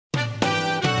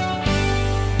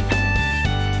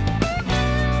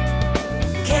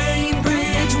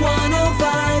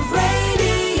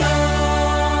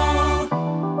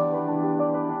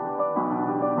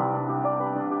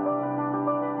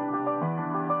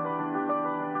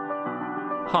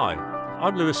Hi,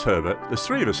 I'm Lewis Herbert. There's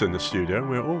three of us in the studio and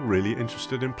we're all really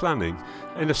interested in planning.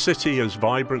 In a city as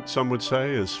vibrant, some would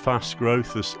say, as fast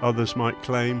growth as others might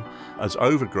claim, as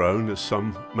overgrown as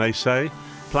some may say,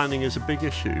 planning is a big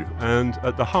issue, and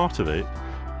at the heart of it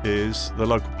is the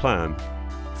local plan.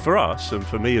 For us, and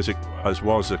for me as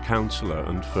was a councillor,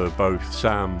 and for both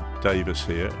Sam Davies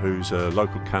here, who's a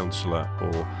local councillor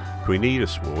for Queen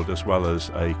Edith ward, as well as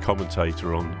a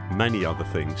commentator on many other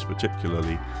things,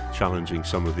 particularly challenging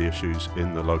some of the issues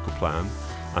in the local plan,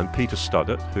 and Peter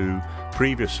Studdert, who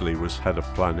previously was head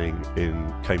of planning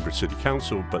in Cambridge City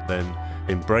Council, but then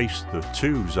embraced the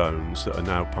two zones that are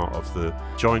now part of the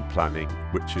joint planning,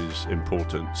 which is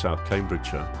important, South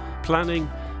Cambridgeshire. Planning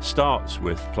starts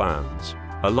with plans.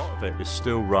 A lot of it is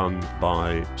still run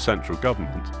by central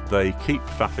government. They keep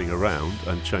faffing around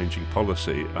and changing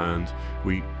policy, and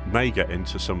we may get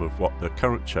into some of what the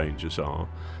current changes are.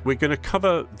 We're going to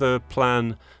cover the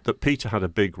plan that Peter had a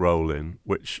big role in,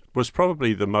 which was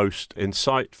probably the most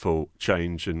insightful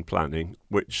change in planning,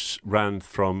 which ran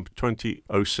from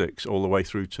 2006 all the way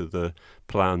through to the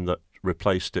plan that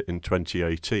replaced it in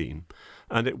 2018.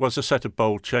 And it was a set of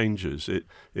bold changes. It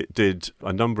did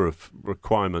a number of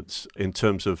requirements in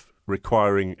terms of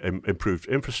requiring improved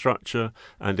infrastructure,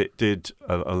 and it did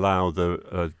allow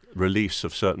the release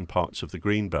of certain parts of the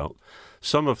Greenbelt.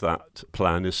 Some of that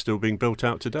plan is still being built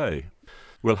out today.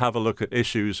 We'll have a look at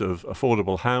issues of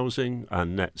affordable housing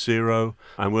and net zero,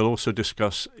 and we'll also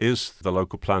discuss, is the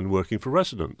local plan working for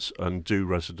residents, and do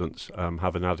residents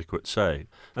have an adequate say?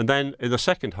 And then in the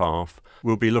second half,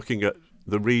 we'll be looking at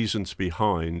the reasons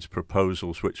behind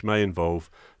proposals which may involve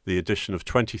the addition of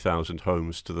 20,000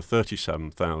 homes to the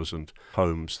 37,000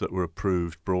 homes that were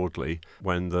approved broadly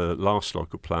when the last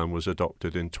local plan was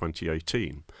adopted in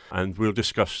 2018. And we'll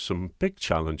discuss some big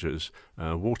challenges,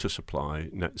 water supply,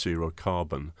 net zero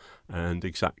carbon, and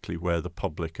exactly where the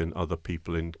public and other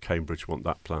people in Cambridge want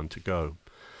that plan to go.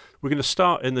 We're going to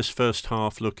start in this first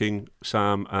half looking,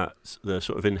 Sam, at the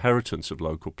sort of inheritance of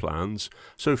local plans.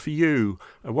 So for you,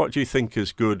 what do you think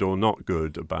is good or not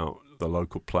good about the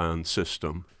local plan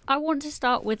system? I want to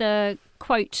start with a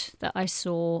quote that I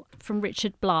saw from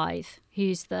Richard Blythe,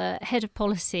 who's the head of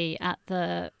policy at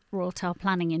the Royal Town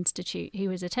Planning Institute. He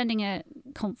was attending a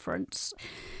conference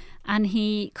and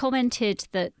he commented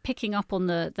that, picking up on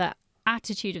the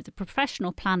attitude of the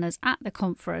professional planners at the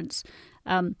conference,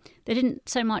 they didn't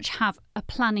so much have a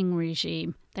planning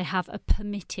regime, they have a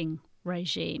permitting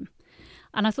regime.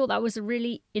 And I thought that was a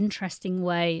really interesting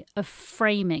way of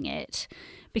framing it,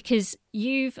 because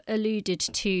you've alluded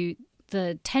to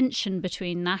the tension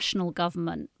between national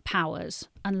government powers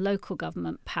and local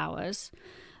government powers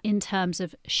in terms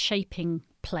of shaping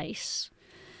place.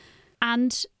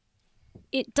 And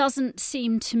it doesn't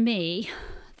seem to me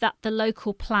that the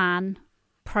local plan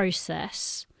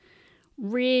process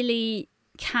really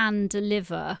can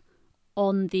deliver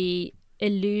on the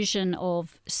illusion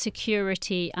of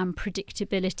security and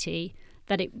predictability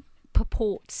that it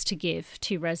purports to give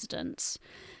to residents.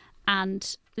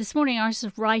 And this morning I was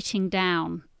writing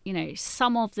down,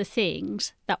 some of the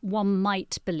things that one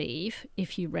might believe,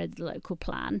 if you read the local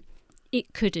plan,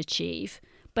 it could achieve,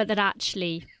 but that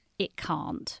actually it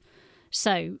can't.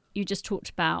 So you just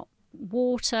talked about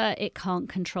water. It can't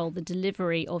control the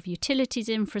delivery of utilities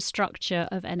infrastructure,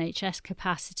 of NHS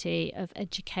capacity, of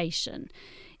education.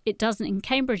 It doesn't, in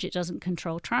Cambridge, it doesn't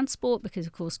control transport because,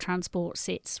 of course, transport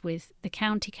sits with the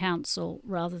county council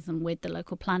rather than with the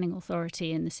local planning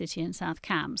authority in the city and South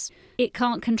Cambs. It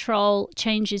can't control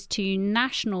changes to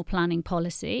national planning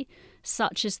policy,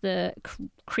 such as the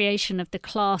creation of the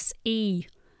Class E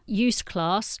use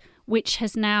class, which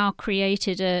has now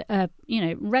created a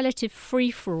relative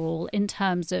free-for-all in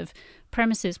terms of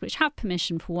premises which have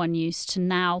permission for one use to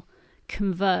now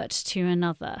convert to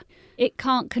another. It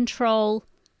can't control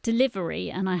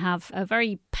delivery, and I have a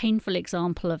very painful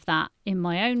example of that in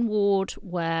my own ward,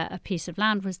 where a piece of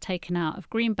land was taken out of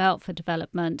Greenbelt for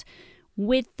development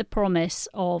with the promise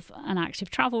of an active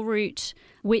travel route,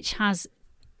 which has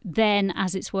then,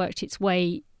 as it's worked its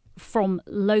way from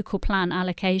local plan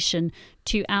allocation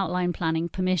to outline planning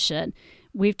permission,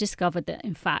 we've discovered that,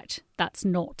 in fact, that's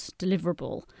not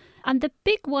deliverable. And the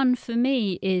big one for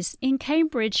me is, in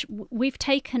Cambridge, we've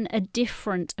taken a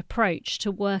different approach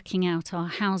to working out our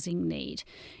housing need.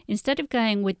 Instead of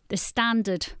going with the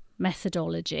standard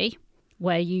methodology,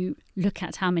 where you look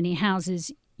at how many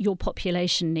houses your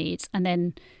population needs and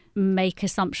then make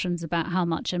assumptions about how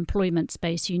much employment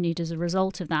space you need as a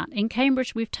result of that. In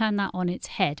Cambridge, we've turned that on its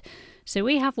head. So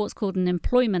we have what's called an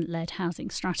employment-led housing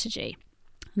strategy.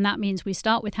 And that means we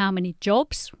start with how many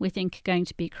jobs we think are going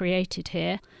to be created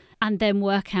here. and then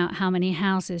work out how many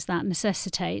houses that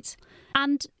necessitates.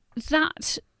 And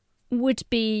that would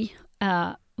be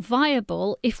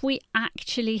viable if we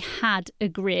actually had a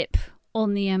grip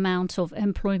on the amount of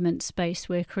employment space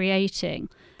we're creating.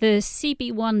 The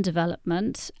CB1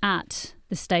 development at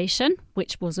the station,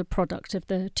 which was a product of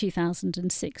the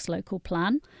 2006 local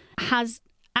plan, has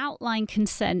outlined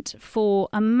consent for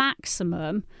a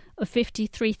maximum of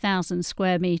 53,000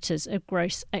 square metres of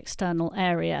gross external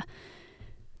area.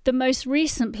 The most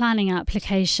recent planning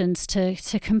applications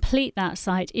to complete that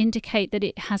site indicate that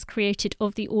it has created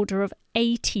of the order of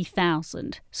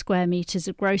 80,000 square metres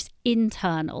of gross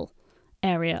internal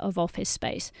area of office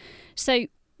space. So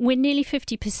we're nearly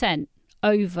 50%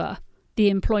 over the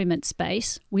employment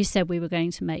space we said we were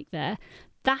going to make there.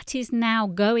 That is now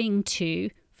going to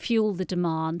fuel the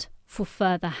demand for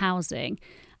further housing.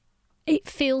 It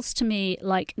feels to me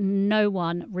like no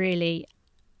one really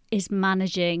is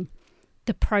managing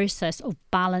the process of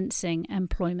balancing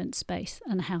employment space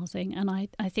and housing, and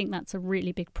I think that's a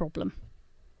really big problem.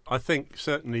 I think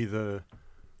certainly the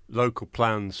local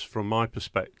plans, from my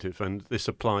perspective, and this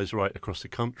applies right across the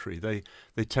country, they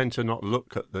tend to not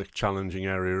look at the challenging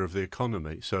area of the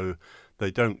economy, so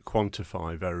they don't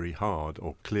quantify very hard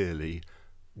or clearly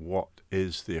what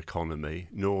is the economy,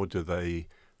 nor do they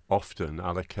often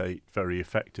allocate very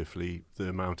effectively the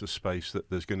amount of space that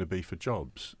there's going to be for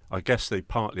jobs. I guess they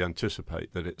partly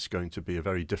anticipate that it's going to be a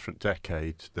very different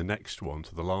decade, the next one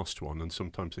to the last one, and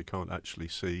sometimes they can't actually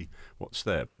see what's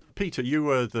there. Peter, you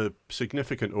were the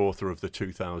significant author of the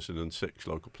 2006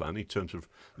 local plan in terms of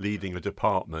leading a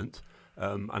department,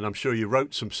 and I'm sure you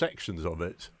wrote some sections of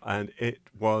it, and it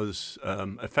was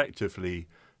effectively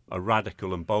a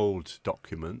radical and bold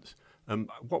document.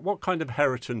 What kind of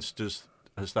inheritance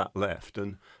has that left,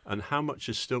 and how much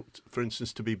is still, for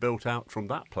instance, to be built out from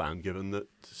that plan, given that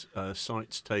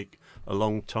sites take a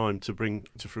long time to bring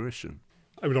to fruition?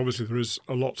 I mean, obviously there is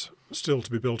a lot still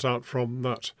to be built out from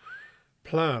that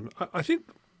plan. I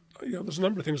think there's a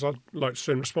number of things I'd like to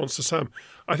say in response to Sam.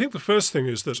 I think the first thing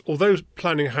is that although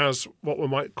planning has what we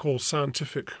might call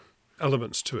scientific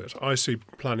elements to it, I see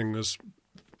planning as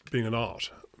being an art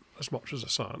as much as a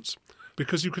science,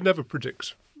 because you can never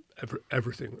predict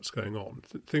everything that's going on.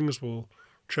 Things will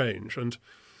change, and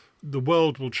the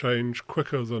world will change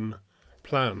quicker than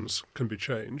plans can be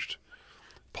changed.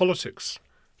 Politics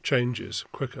changes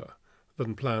quicker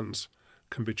than plans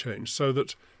can be changed, so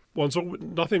that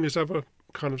nothing is ever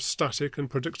kind of static and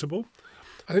predictable.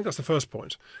 I think that's the first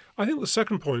point. I think the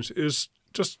second point is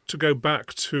just to go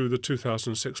back to the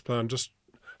 2006 plan, just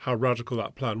how radical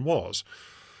that plan was.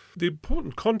 The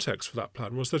important context for that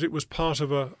plan was that it was part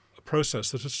of a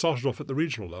process that had started off at the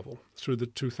regional level through the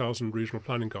 2000 regional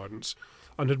planning guidance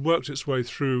and had worked its way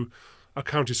through a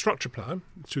county structure plan,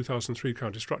 2003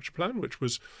 county structure plan, which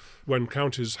was when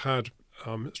counties had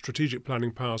strategic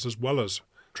planning powers as well as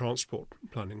transport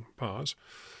planning powers,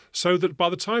 so that by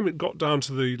the time it got down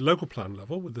to the local plan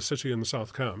level with the city and the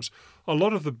South Cambs, a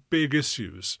lot of the big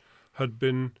issues had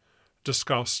been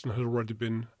discussed and had already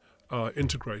been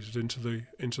integrated into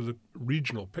the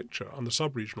regional picture and the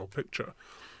sub-regional picture.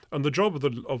 And the job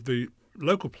of the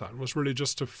local plan was really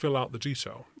just to fill out the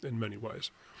detail in many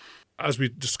ways. As we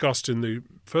discussed in the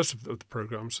first of the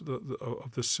programmes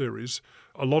of this series,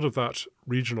 a lot of that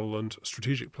regional and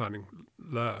strategic planning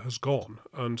layer has gone,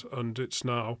 and it's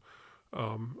now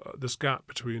this gap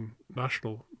between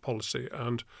national policy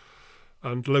and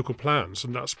local plans,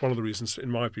 and that's one of the reasons, in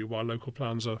my view, why local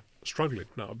plans are struggling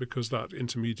now, because that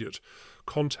intermediate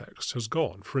context has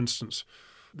gone. For instance,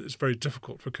 it's very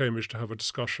difficult for Cambridge to have a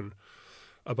discussion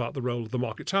about the role of the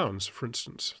market towns, for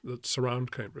instance, that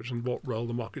surround Cambridge, and what role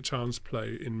the market towns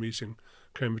play in meeting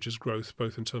Cambridge's growth,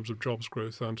 both in terms of jobs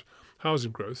growth and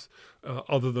housing growth,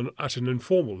 other than at an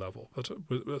informal level. But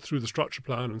through the structure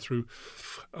plan and through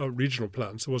regional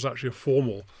plans, there was actually a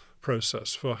formal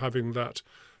process for having that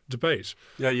debate.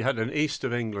 Yeah, you had an East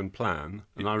of England plan,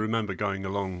 and I remember going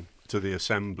along to the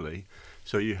Assembly.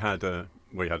 So you had an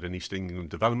East England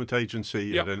Development Agency,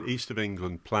 you had an East of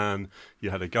England plan, you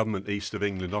had a government East of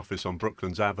England office on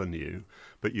Brooklands Avenue,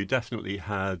 but you definitely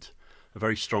had a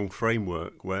very strong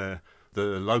framework where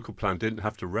the local plan didn't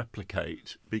have to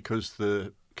replicate, because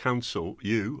the council,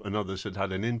 you and others,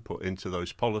 had an input into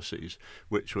those policies,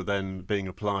 which were then being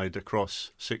applied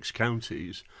across 6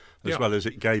 counties, as well as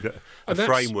it gave it a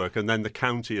framework. And then the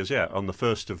county, on the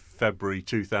 1st of February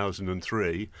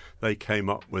 2003, they came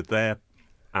up with their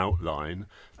outline,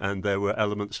 and there were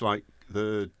elements like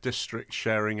the district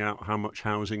sharing out how much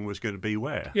housing was going to be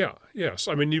where. Yes.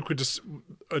 I mean,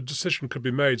 a decision could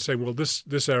be made saying, well,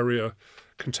 this area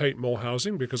can take more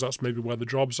housing because that's maybe where the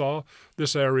jobs are.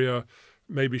 This area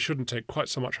maybe shouldn't take quite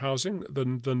so much housing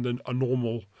than a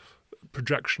normal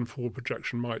forward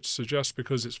projection might suggest,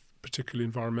 because it's particularly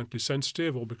environmentally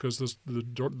sensitive, or because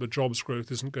the jobs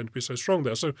growth isn't going to be so strong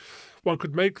there. So one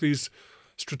could make these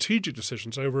strategic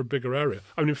decisions over a bigger area.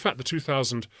 I mean, in fact, the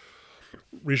 2000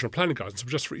 regional planning guidance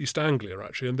was just for East Anglia,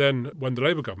 actually. And then when the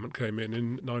Labour government came in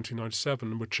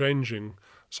 1997 and were changing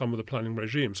some of the planning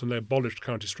regimes, and they abolished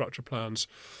county structure plans,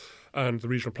 and the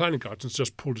regional planning guidance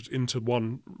just pulled it into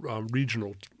one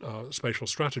regional spatial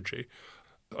strategy.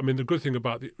 I mean, the good thing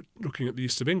about looking at the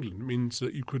east of England means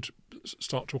that you could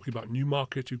start talking about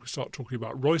Newmarket, you could start talking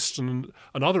about Royston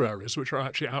and other areas which are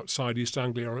actually outside East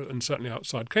Anglia and certainly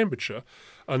outside Cambridgeshire,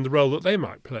 and the role that they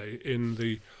might play in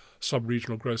the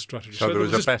sub-regional growth strategy. So there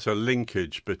was a better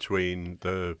linkage between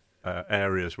the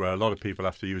areas where a lot of people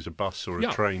have to use a bus or a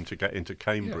train to get into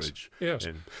Cambridge. Yes.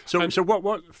 So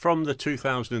what from the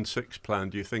 2006 plan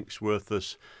do you think is worth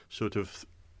us sort of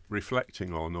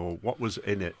reflecting on, or what was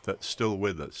in it that's still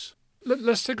with us?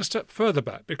 Let's take a step further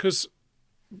back, because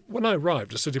when I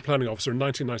arrived as city planning officer in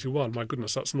 1991, my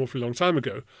goodness, that's an awfully long time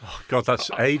ago. Oh, God, that's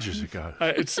ages ago.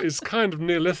 It's kind of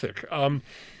Neolithic. I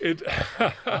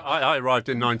arrived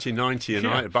in 1990, and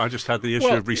I just had the issue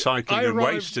of recycling and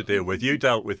waste to deal with. You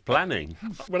dealt with planning.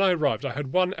 When I arrived, I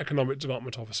had one economic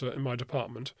development officer in my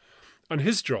department, and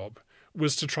his job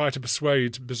was to try to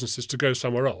persuade businesses to go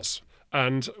somewhere else.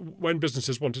 And when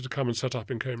businesses wanted to come and set up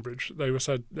in Cambridge, they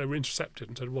were intercepted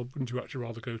and said, well, wouldn't you actually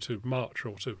rather go to March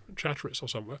or to Chatteris or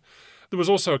somewhere? There was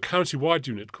also a county-wide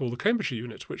unit called the Cambridgeshire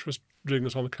unit, which was doing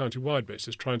this on a county-wide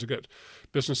basis, trying to get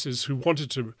businesses who wanted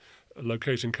to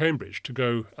locate in Cambridge to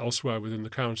go elsewhere within the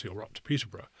county or up to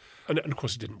Peterborough. And of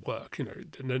course, it didn't work.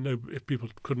 If people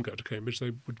couldn't go to Cambridge,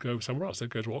 they would go somewhere else. They'd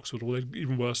go to Oxford, or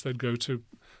even worse, they'd go to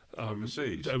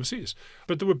overseas.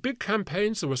 But there were big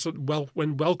campaigns. There was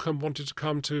when Welcome wanted to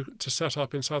come to set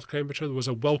up in South Cambridgeshire, there was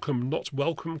a Welcome Not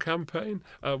Welcome campaign,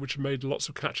 which made lots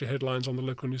of catchy headlines on the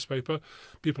local newspaper.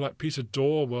 People like Peter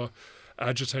Dorr were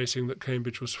agitating that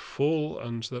Cambridge was full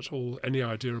and that any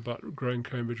idea about growing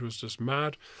Cambridge was just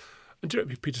mad. And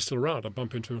if Peter's still around, I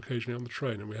bump into him occasionally on the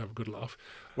train and we have a good laugh.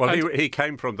 Well, he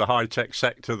came from the high-tech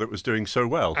sector that was doing so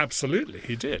well. Absolutely,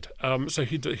 he did. So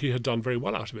he had done very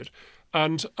well out of it.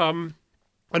 And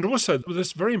also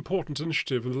this very important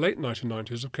initiative in the late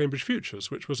 1990s of Cambridge Futures,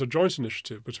 which was a joint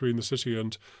initiative between the city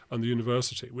and the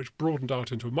university, which broadened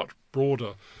out into a much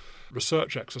broader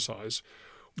research exercise.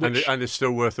 And it's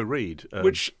still worth a read.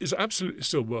 Which is absolutely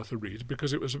still worth a read,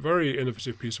 because it was a very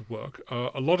innovative piece of work.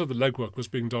 A lot of the legwork was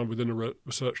being done within a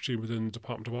research team within the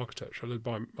Department of Architecture, led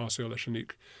by Marcel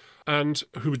Echenique, and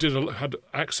who had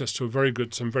access to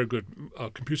some very good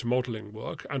computer modelling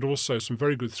work, and also some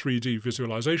very good 3D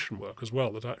visualisation work as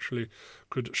well, that actually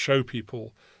could show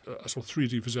people a sort of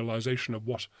 3D visualisation of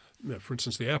what, for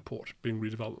instance, the airport being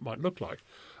redeveloped might look like.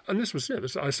 And this was,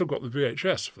 I still got the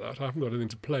VHS for that. I haven't got anything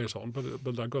to play it on,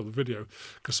 but I got the video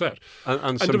cassette.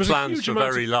 And some plans for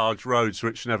very large roads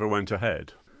which never went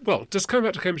ahead. Well, just coming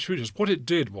back to Cambridge Futures, what it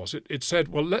did was it said,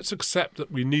 well, let's accept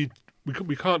that we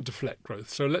can't deflect growth,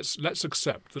 so let's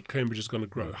accept that Cambridge is going to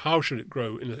grow. How should it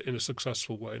grow in a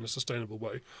successful way, in a sustainable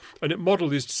way? And it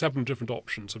modelled these 7 different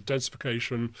options of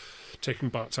densification, taking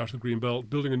bits out of the green belt,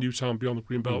 building a new town beyond the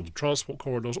green belt, transport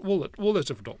corridors, all those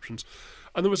different options.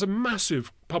 And there was a massive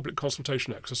public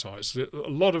consultation exercise, a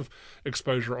lot of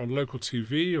exposure on local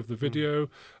TV of the video,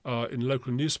 in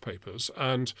local newspapers,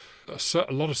 and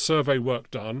a lot of survey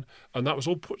work done, and that was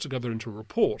all put together into a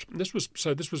report. And this was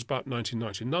about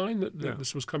 1999 that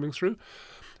this was coming through.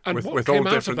 And with all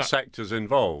different sectors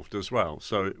involved as well.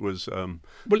 So it was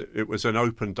it was an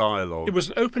open dialogue. It was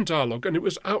an open dialogue, and it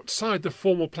was outside the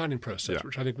formal planning process,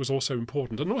 which I think was also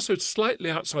important, and also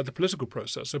slightly outside the political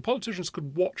process. So politicians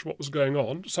could watch what was going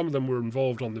on. Some of them were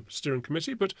involved on the steering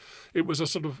committee, but it was a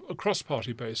sort of a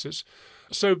cross-party basis.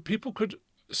 So people could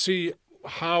see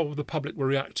how the public were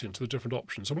reacting to the different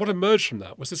options. And what emerged from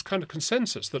that was this kind of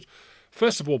consensus that,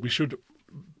 first of all, we should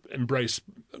embrace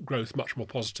growth much more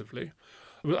positively.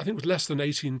 I think it was less than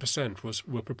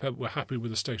 18% were happy with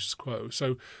the status quo.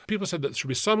 So people said that there should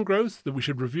be some growth, that we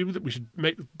should review, that we should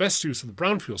make the best use of the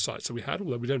brownfield sites that we had,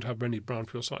 although we don't have many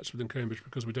brownfield sites within Cambridge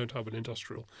because we don't have an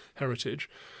industrial heritage.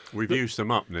 We've used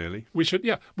them up nearly. We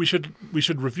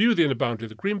should review the inner boundary of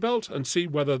the Greenbelt and see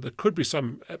whether there could be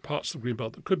some parts of the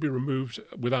Greenbelt that could be removed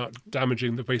without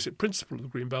damaging the basic principle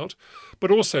of the Greenbelt.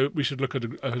 But also we should look at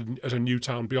a new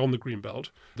town beyond the Greenbelt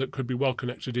that could be well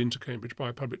connected into Cambridge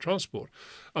by public transport.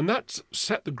 And that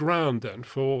set the ground then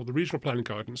for the regional planning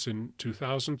guidance in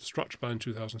 2000, the structure plan in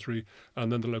 2003,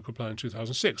 and then the local plan in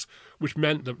 2006, which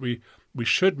meant that we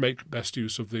should make best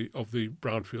use of the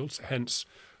brownfields, hence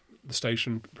the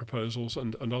station proposals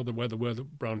and other where there were the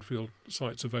brownfield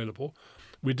sites available.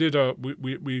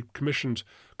 We commissioned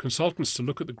consultants to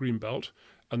look at the green belt,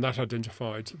 and that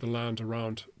identified the land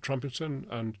around Trumpington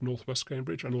and northwest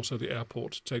Cambridge, and also the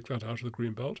airport to take that out of the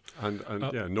green belt. And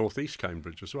northeast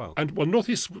Cambridge as well. And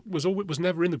northeast was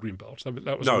never in the green belt.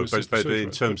 That was but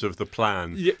in terms of the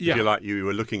plan, if you like, you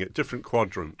were looking at different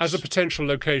quadrants as a potential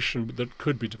location that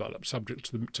could be developed,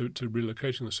 subject to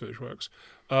relocating the sewage works.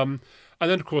 And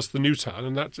then, of course, the new town,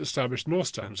 and that established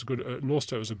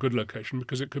Northstowe as a good location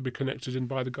because it could be connected in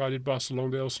by the guided bus along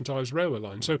the Earl St Ives railway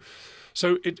line. So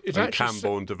it actually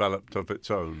Camborne developed of its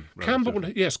own.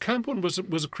 Camborne was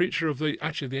a creature of the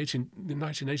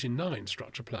 1989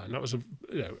 structure plan. That was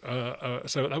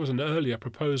so that was an earlier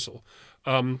proposal,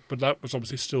 but that was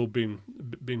obviously still being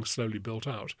slowly built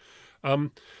out.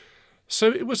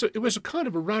 So it was a kind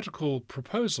of a radical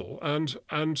proposal, and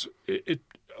it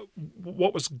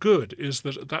what was good is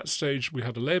that at that stage we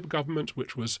had a Labour government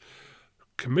which was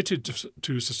committed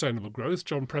to sustainable growth.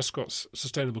 John Prescott's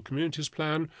Sustainable Communities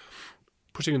Plan,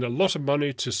 putting in a lot of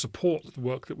money to support the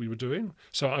work that we were doing.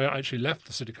 So I actually left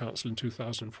the City Council in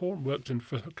 2004 and worked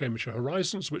for Cambridgeshire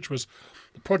Horizons, which was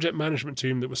the project management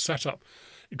team that was set up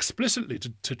explicitly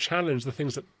to challenge the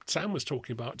things that Sam was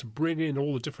talking about, to bring in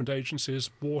all the different agencies,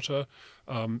 water,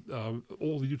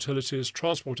 all the utilities,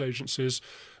 transport agencies,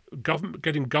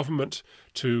 getting government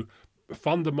to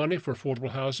fund the money for affordable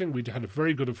housing. We had a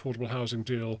very good affordable housing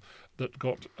deal that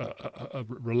got a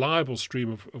reliable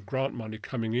stream of grant money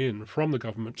coming in from the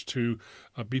government to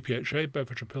BPHA,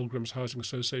 Bedfordshire Pilgrims Housing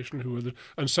Association,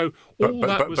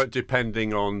 But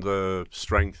depending on the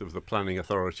strength of the planning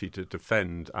authority to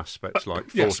defend aspects like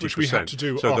 40%. Yes, which we had to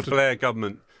do. So the Blair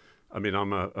government, I mean,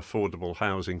 I'm an affordable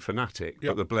housing fanatic,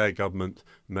 but the Blair government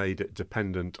made it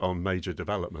dependent on major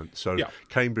development. So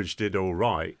Cambridge did all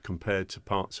right compared to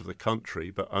parts of the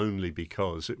country, but only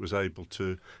because it was able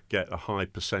to get a high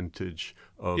percentage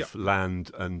of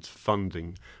land and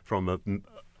funding from a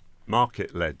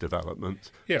market-led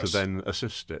development to then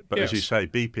assist it. But as you say,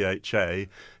 BPHA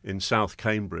in South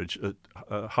Cambridge,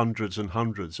 hundreds and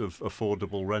hundreds of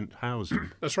affordable rent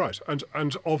housing. That's right. And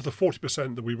of the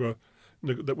 40%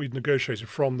 that we'd negotiated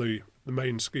from the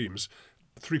main schemes,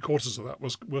 3/4 of that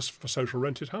was for social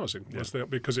rented housing,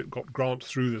 because it got grant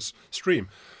through this stream.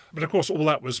 But of course, all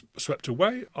that was swept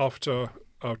away after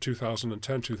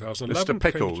 2010, 2011. Mr.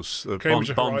 Pickles,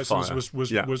 Cambridge bonfire. Horizons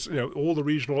was all the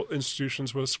regional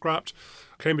institutions were scrapped.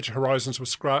 Cambridge Horizons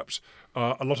was scrapped.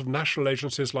 A lot of national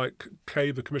agencies like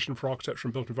CABE, the Commission for Architecture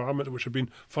and Built Environment, which had been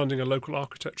funding a local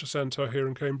architecture centre here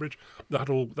in Cambridge,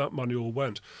 that money all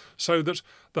went. So that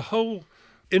the whole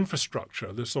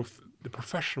infrastructure, the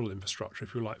professional infrastructure,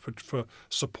 if you like, for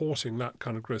supporting that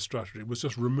kind of growth strategy was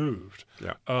just removed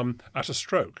at a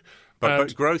stroke.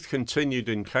 But growth continued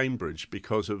in Cambridge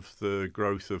because of the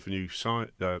growth of the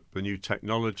new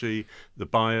technology, the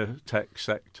biotech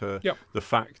sector, the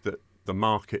fact that the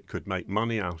market could make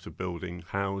money out of building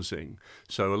housing.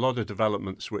 So a lot of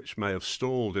developments which may have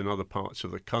stalled in other parts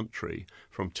of the country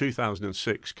from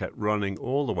 2006 kept running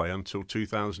all the way until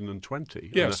 2020.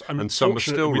 Yes, and some are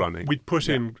still running. We'd put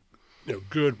in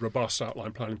good, robust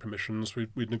outline planning permissions.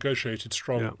 We'd negotiated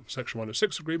strong Section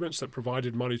 106 agreements that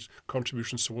provided money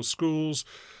contributions towards schools,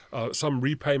 some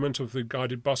repayment of the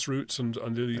guided bus routes and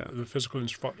the physical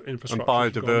infrastructure. And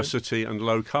biodiversity and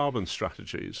low carbon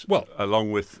strategies,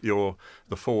 along with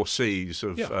the 4 Cs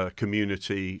of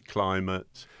community,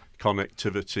 climate,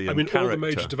 connectivity and character. All the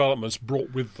major developments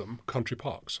brought with them country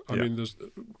parks. I mean, there's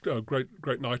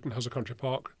Great Knighton has a country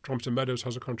park, Trumpington Meadows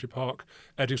has a country park,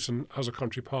 Edith has a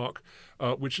country park,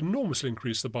 which enormously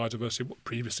increased the biodiversity. What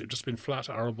previously had just been flat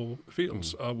arable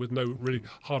fields with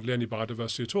hardly any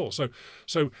biodiversity at all.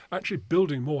 So actually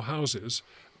building more houses,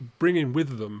 bringing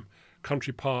with them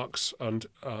country parks and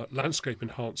landscape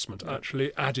enhancement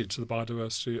actually added to the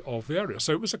biodiversity of the area.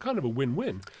 So it was a kind of a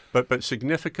win-win. But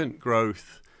significant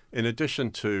growth. In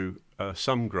addition to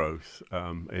some growth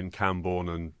in Camborne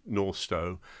and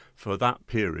Northstowe, for that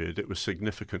period it was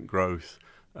significant growth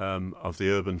of the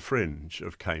urban fringe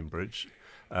of Cambridge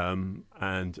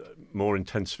and more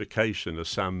intensification, as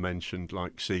Sam mentioned,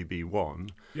 like CB1.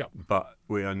 But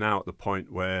we are now at the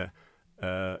point where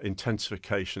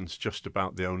intensification's just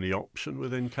about the only option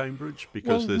within Cambridge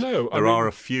because there are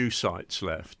a few sites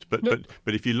left. But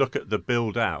if you look at the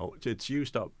build-out, it's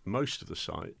used up most of the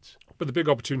sites. But the big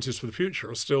opportunities for the future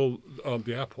are still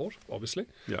the airport, obviously,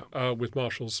 with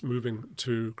Marshalls moving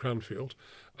to Cranfield,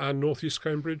 and North East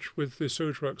Cambridge with the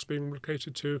sewage works being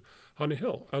relocated to Honey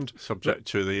Hill. And subject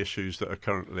to the issues that are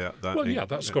currently at that. Well,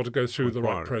 that's got to go through the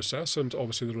right process, and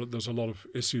obviously there's a lot of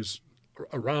issues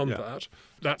around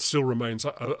that still remains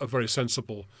a very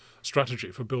sensible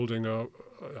strategy for building a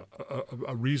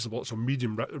reasonable, so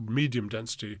medium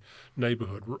density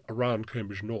neighbourhood around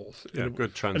Cambridge North.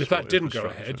 Good transport. And if that didn't go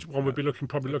ahead, one would be looking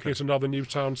at another new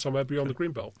town somewhere beyond the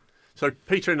Greenbelt. So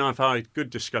Peter and I have had good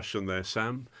discussion there,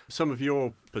 Sam. Some of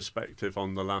your perspective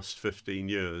on the last 15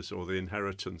 years, or the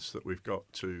inheritance that we've got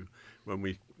to when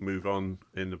we move on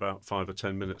in about 5 or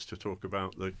 10 minutes to talk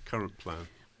about the current plan.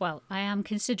 Well, I am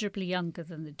considerably younger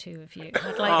than the two of you.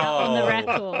 I'd like that on the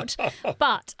record.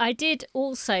 But I did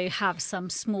also have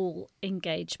some small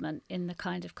engagement in the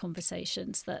kind of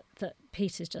conversations that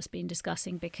Peter's just been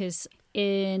discussing, because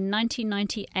in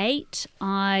 1998,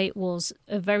 I was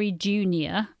a very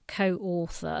junior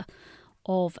co-author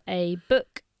of a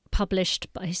book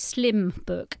slim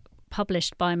book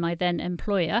published by my then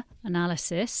employer,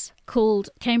 Analysis, called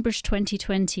Cambridge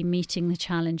 2020 Meeting the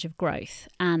Challenge of Growth.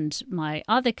 And my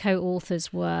other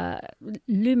co-authors were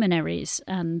luminaries,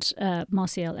 and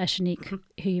Martial Echenique,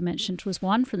 who you mentioned, was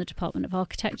one from the Department of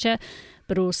Architecture,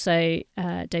 but also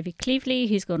David Cleveley,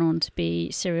 who's gone on to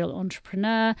be serial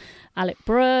entrepreneur, Alec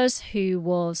Breurs, who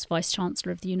was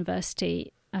Vice-Chancellor of the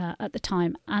university at the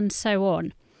time, and so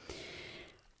on.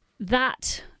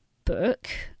 That book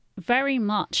very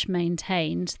much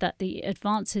maintained that the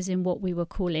advances in what we were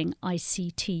calling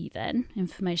ICT then,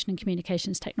 Information and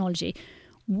Communications Technology,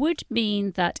 would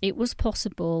mean that it was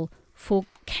possible for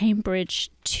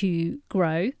Cambridge to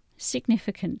grow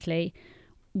significantly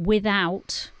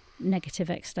without negative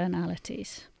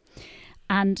externalities.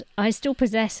 And I still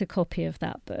possess a copy of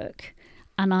that book,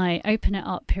 and I open it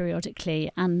up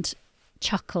periodically and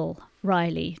chuckle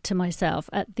wryly to myself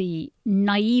at the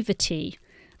naivety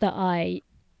that I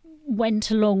went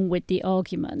along with the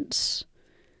arguments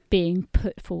being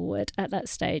put forward at that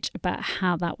stage about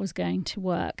how that was going to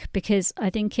work, because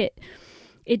I think it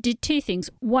did two things,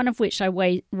 one of which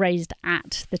I raised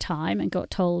at the time and got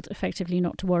told effectively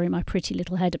not to worry my pretty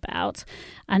little head about,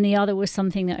 and the other was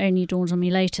something that only dawned on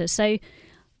me later. So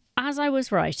as I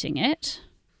was writing it,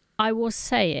 I was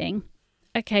saying,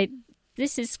 okay,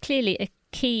 this is clearly a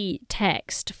key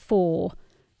text for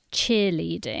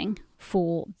cheerleading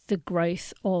for the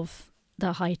growth of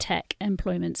the high-tech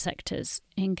employment sectors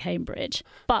in Cambridge.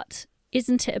 But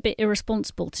isn't it a bit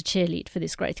irresponsible to cheerlead for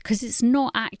this growth? Because it's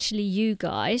not actually you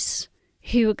guys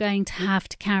who are going to have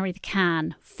to carry the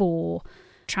can for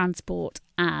transport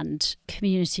and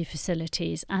community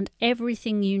facilities and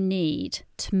everything you need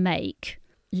to make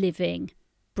living,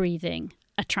 breathing,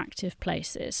 attractive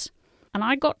places. And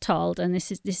I got told, and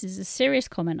this is a serious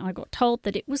comment, I got told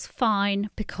that it was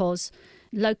fine because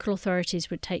local authorities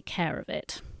would take care of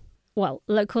it. Well,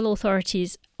 local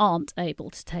authorities aren't able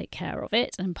to take care of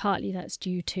it, and partly that's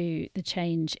due to the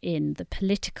change in the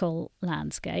political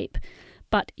landscape.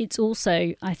 But it's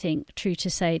also, I think, true to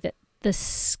say that the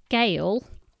scale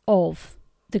of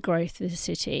the growth of the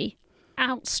city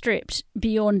outstripped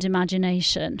beyond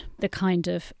imagination the kind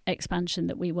of expansion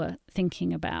that we were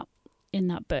thinking about in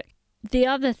that book. The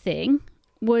other thing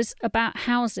was about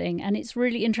housing, and it's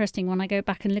really interesting when I go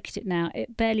back and look at it now,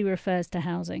 it barely refers to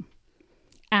housing.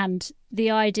 And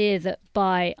the idea that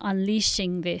by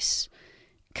unleashing this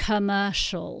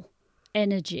commercial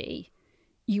energy,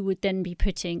 you would then be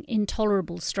putting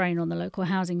intolerable strain on the local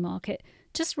housing market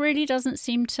just really doesn't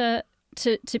seem to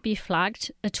be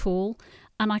flagged at all.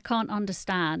 And I can't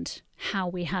understand how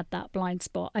we had that blind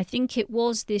spot. I think it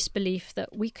was this belief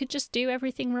that we could just do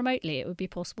everything remotely. It would be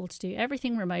possible to do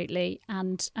everything remotely,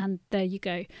 and there you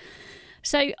go.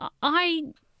 So I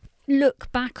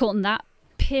look back on that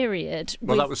period.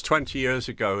 Well, that was 20 years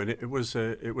ago, and it was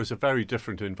a very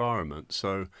different environment.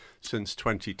 So since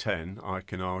 2010, I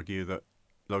can argue that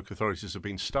local authorities have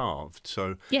been starved.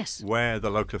 So yes, where the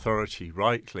local authority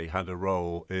rightly had a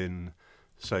role in,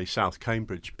 say, South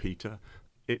Cambridge, Peter,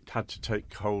 it had to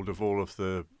take hold of all of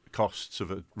the costs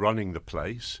of running the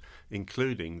place,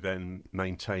 including then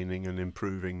maintaining and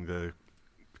improving the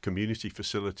community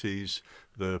facilities,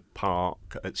 the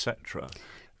park, etc.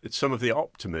 It's some of the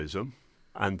optimism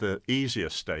and the easier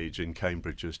stage in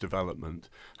Cambridge's development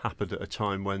happened at a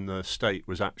time when the state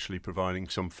was actually providing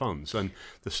some funds. And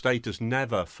the state has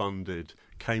never funded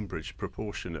Cambridge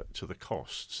proportionate to the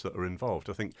costs that are involved.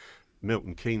 I think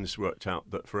Milton Keynes worked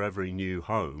out that for every new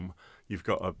home, you've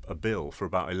got a bill for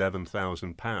about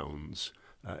 £11,000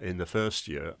 in the first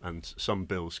year, and some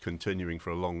bills continuing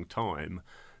for a long time.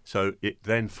 So it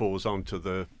then falls onto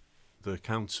the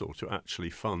council to actually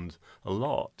fund a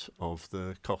lot of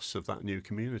the costs of that new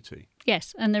community.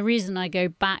 Yes, and the reason I go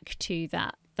back to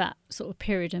that sort of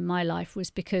period in my life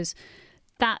was because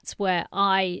that's where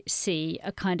I see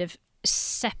a kind of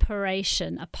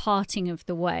separation, a parting of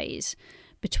the ways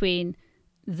between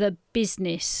the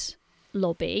business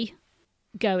lobby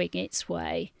going its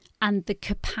way and the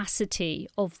capacity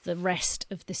of the rest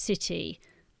of the city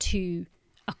to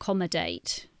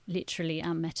accommodate, literally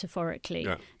and metaphorically,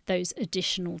 those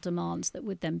additional demands that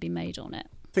would then be made on it.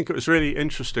 I think it was really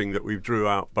interesting that we drew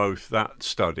out both that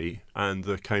study and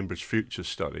the Cambridge Futures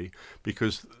study,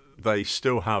 because they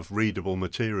still have readable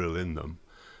material in them.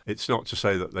 It's not to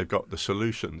say that they've got the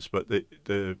solutions, but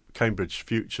the Cambridge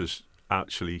Futures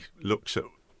actually looks at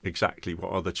exactly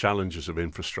what are the challenges of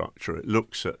infrastructure. It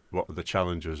looks at what are the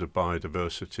challenges of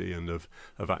biodiversity and of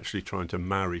actually trying to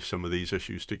marry some of these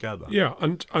issues together. Yeah,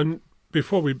 and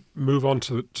before we move on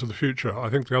to the future, I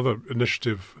think the other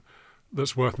initiative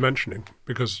that's worth mentioning,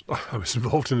 because I was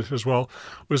involved in it as well,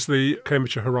 was the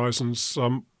Cambridgeshire Horizons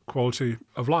quality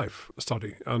of life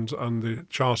study and the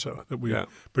charter that we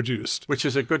produced. Which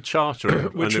is a good charter,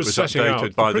 which and was it was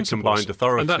updated by the combined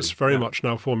authorities. And that's very much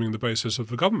now forming the basis of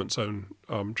the government's own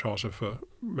charter for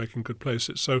making good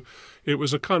places. So it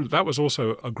was that was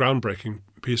also a groundbreaking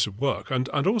piece of work, and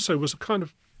also was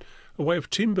a way of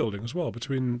team building as well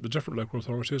between the different local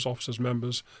authorities, officers,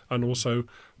 members, and also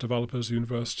developers,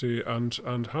 university, and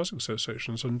housing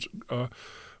associations. And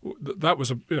that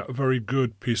was a very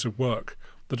good piece of work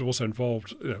that also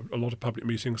involved a lot of public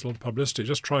meetings, a lot of publicity,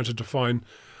 just trying to define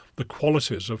the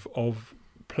qualities of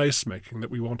placemaking that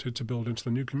we wanted to build into the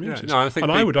new communities.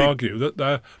 I would argue that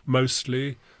they're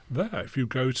mostly there. If you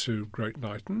go to Great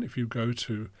Knighton, if you go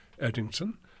to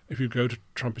Eddington, if you go to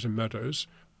Trumpeton Meadows,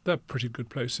 they're pretty good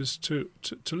places to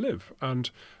live.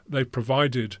 And they've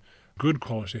provided good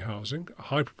quality housing, a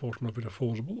high proportion of it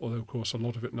affordable, although, of course, a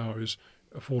lot of it now is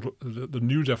affordable, the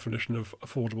new definition of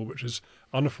affordable, which is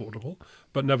unaffordable,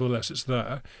 but nevertheless it's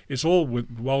there. It's all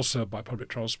well served by public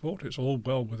transport. It's all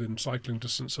well within cycling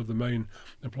distance of the main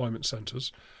employment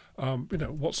centres.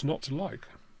 What's not to like?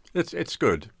 It's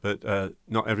good, but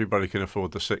not everybody can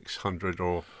afford the 600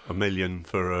 or $1 million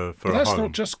for a home. That's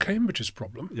not just Cambridge's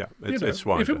problem. Yeah, it's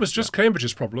wider. If it was just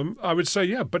Cambridge's problem, I would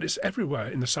say, but it's everywhere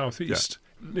in the southeast.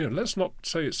 Yeah. Let's not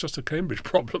say it's just a Cambridge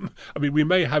problem. I mean, we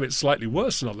may have it slightly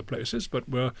worse in other places, but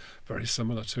we're very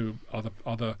similar to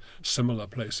other similar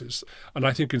places. And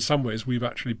I think in some ways we've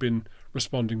actually been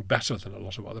responding better than a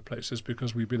lot of other places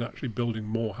because we've been actually building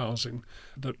more housing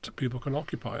that people can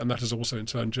occupy, and that has also in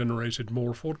turn generated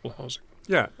more affordable housing.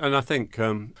 Yeah, and I think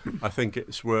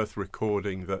it's worth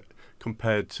recording that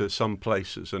compared to some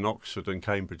places, and Oxford and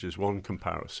Cambridge is one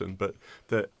comparison, but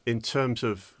that in terms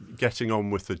of getting on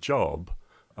with the job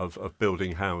of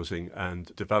building housing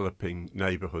and developing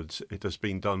neighbourhoods, it has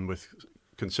been done with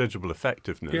considerable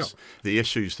effectiveness. Yeah. The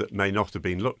issues that may not have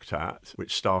been looked at,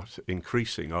 which start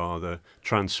increasing, are the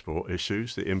transport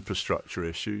issues, the infrastructure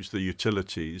issues, the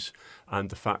utilities,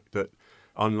 and the fact that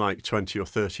unlike 20 or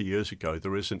 30 years ago,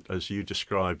 there isn't, as you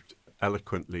described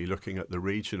eloquently looking at the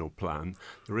regional plan,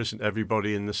 there isn't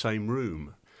everybody in the same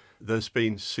room. There's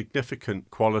been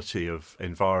significant quality of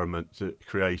environment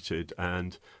created,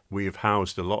 and we have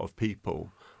housed a lot of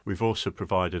people. We've also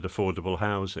provided affordable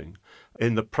housing.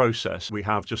 In the process, we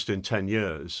have just in 10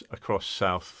 years across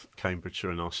South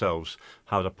Cambridgeshire and ourselves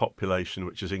had a population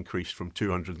which has increased from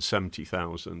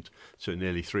 270,000 to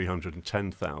nearly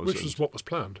 310,000. Which was what was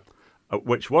planned.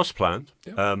 Which was planned.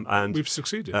 Yeah. And we've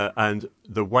succeeded. And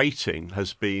the weighting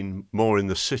has been more in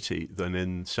the city than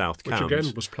in South Cambs. Which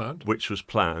again was planned. Which was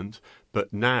planned.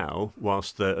 But now,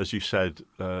 whilst there, as you said,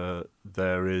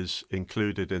 there is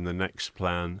included in the next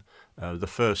plan the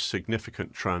first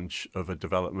significant tranche of a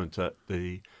development at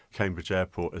the Cambridge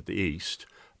Airport at the east,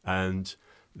 and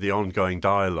the ongoing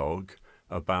dialogue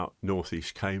about North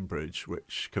East Cambridge,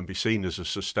 which can be seen as a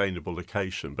sustainable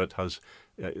location, but has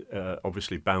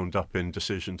obviously bound up in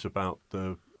decisions about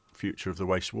the future of the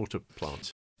wastewater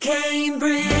plant.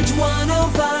 Cambridge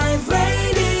 105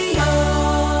 Radio.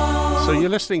 So you're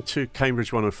listening to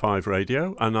Cambridge 105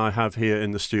 Radio, and I have here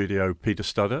in the studio Peter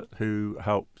Studdert, who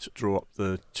helped draw up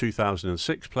the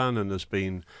 2006 plan and has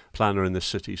been planner in this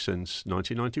city since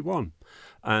 1991,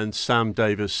 and Sam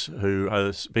Davies, who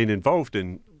has been involved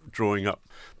in drawing up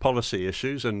policy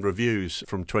issues and reviews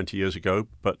from 20 years ago,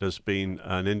 but has been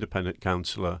an independent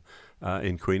councillor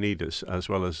in Queen Edith, as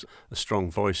well as a strong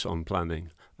voice on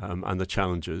planning and the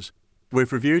challenges.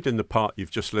 We've reviewed in the part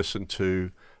you've just listened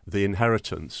to the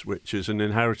inheritance, which is an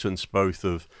inheritance both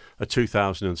of a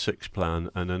 2006 plan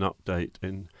and an update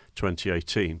in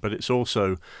 2018, but it's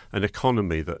also an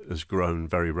economy that has grown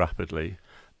very rapidly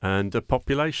and a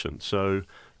population. So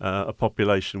a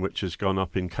population which has gone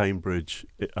up in Cambridge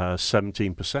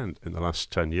 17% in the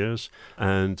last 10 years,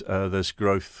 and there's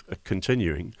growth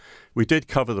continuing. We did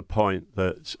cover the point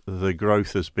that the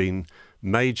growth has been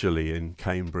majorly in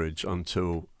Cambridge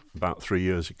until about 3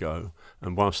 years ago,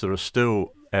 and whilst there are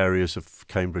still areas of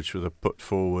Cambridge that are put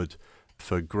forward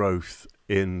for growth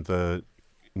in the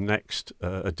next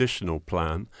additional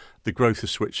plan, the growth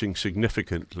is switching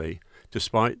significantly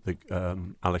despite the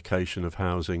allocation of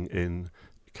housing in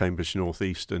Cambridge North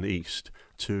East and East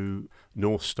to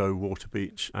Northstowe,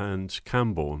 Waterbeach and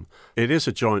Cambourne. It is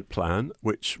a joint plan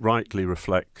which rightly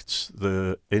reflects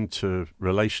the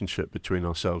interrelationship between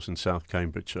ourselves and South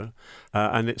Cambridgeshire,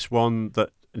 and it's one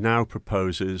that now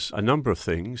proposes a number of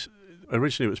things.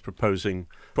 Originally it was proposing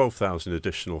 12,000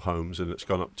 additional homes and it's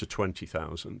gone up to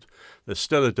 20,000. There's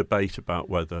still a debate about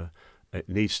whether it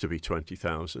needs to be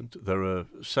 20,000. There are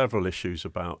several issues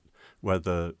about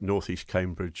whether North East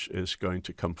Cambridge is going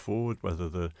to come forward, whether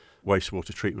the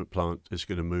wastewater treatment plant is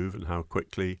going to move and how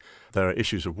quickly. There are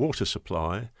issues of water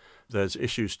supply. There's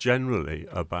issues generally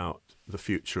about the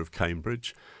future of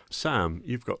Cambridge. Sam,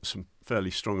 you've got some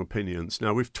fairly strong opinions.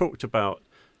 Now, we've talked about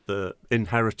the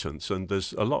inheritance, and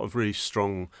there's a lot of really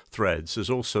strong threads. There's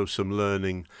also some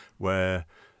learning where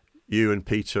you and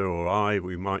Peter or I,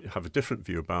 we might have a different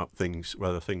view about things,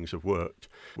 whether things have worked.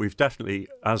 We've definitely,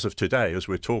 as of today, as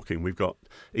we're talking, we've got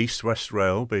East-West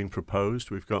Rail being proposed.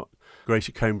 We've got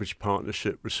Greater Cambridge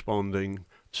Partnership responding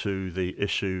to the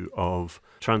issue of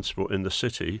transport in the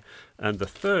city. And the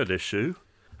third issue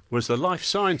was the life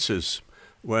sciences,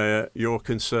 where you're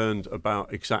concerned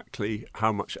about exactly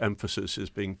how much emphasis is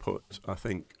being put, I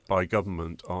think, by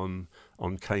government on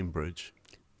Cambridge.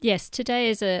 Yes, today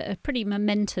is a pretty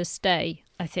momentous day,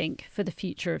 I think, for the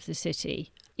future of the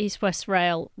city. East-West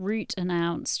Rail route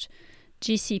announced,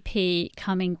 GCP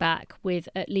coming back with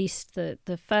at least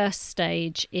the first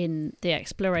stage in the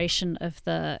exploration of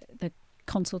the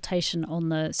consultation on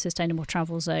the sustainable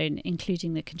travel zone,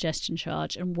 including the congestion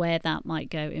charge and where that might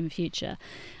go in future.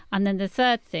 And then the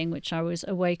third thing, which I was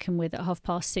awakened with at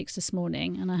 6:30 this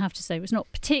morning, and I have to say was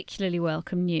not particularly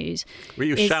welcome news. Were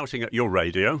you shouting at your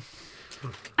radio?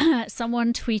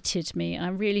 Someone tweeted me, and I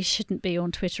really shouldn't be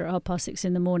on Twitter at 6:30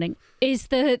 in the morning, is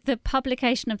the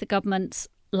publication of the government's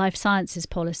life sciences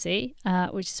policy,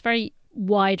 which is very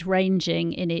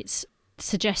wide-ranging in its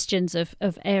suggestions of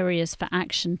areas for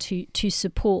action to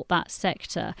support that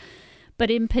sector.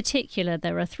 But in particular,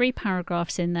 there are 3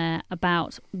 paragraphs in there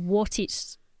about what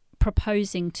it's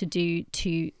proposing to do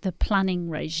to the planning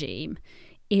regime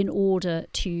in order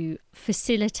to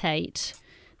facilitate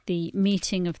the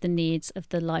meeting of the needs of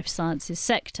the life sciences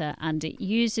sector. And it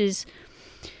uses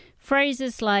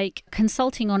phrases like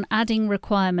consulting on adding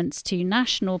requirements to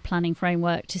national planning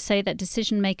framework to say that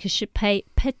decision makers should pay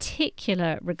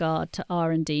particular regard to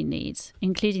R&D needs,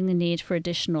 including the need for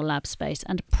additional lab space,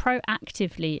 and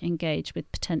proactively engage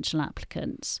with potential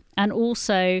applicants. And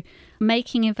also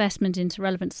making investment into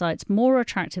relevant sites more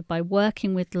attractive by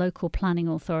working with local planning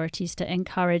authorities to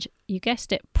encourage, you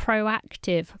guessed it,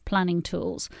 proactive planning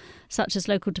tools, such as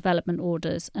local development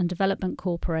orders and development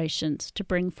corporations to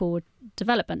bring forward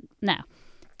development. Now,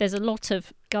 there's a lot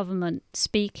of government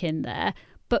speak in there,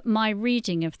 but my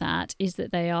reading of that is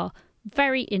that they are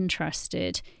very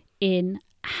interested in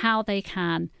how they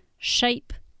can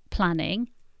shape planning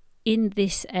in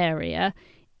this area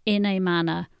in a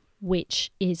manner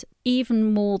which is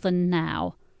even more than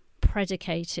now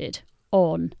predicated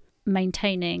on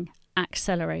maintaining,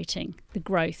 accelerating the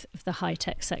growth of the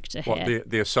high-tech sector here. What,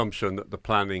 the assumption that the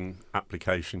planning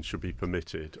application should be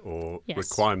permitted, or Yes.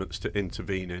 requirements to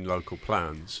intervene in local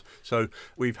plans. So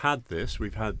we've had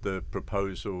the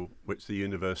proposal which the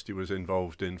university was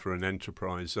involved in for an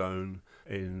enterprise zone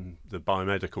in the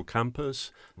biomedical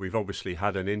campus. We've obviously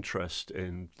had an interest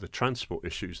in the transport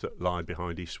issues that lie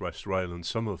behind East-West Rail, and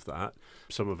some of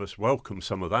us welcome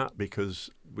some of that because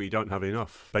we don't have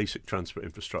enough basic transport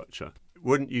infrastructure.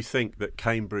 Wouldn't you think that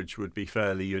Cambridge would be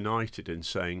fairly united in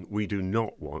saying we do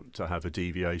not want to have a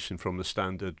deviation from the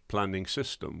standard planning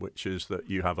system, which is that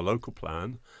you have a local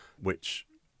plan which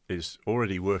is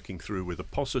already working through with a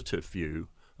positive view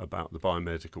about the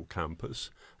biomedical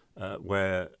campus,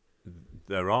 where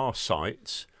there are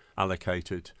sites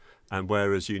allocated, and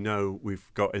where, as you know,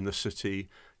 we've got in the city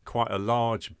quite a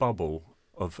large bubble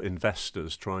of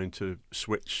investors trying to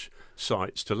switch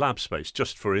sites to lab space,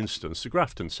 just for instance, the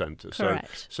Grafton Centre.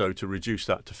 Correct. So to reduce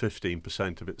that to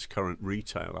 15% of its current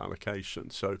retail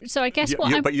allocation. So I guess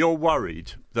but you're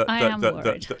worried that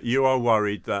worried. you are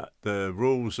worried that the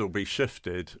rules will be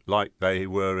shifted like they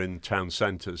were in town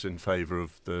centres in favour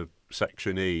of the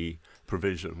Section E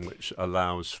provision which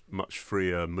allows much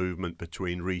freer movement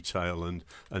between retail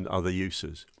and other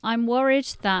uses? I'm worried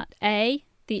that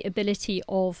the ability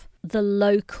of the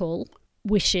local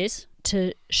wishes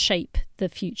to shape the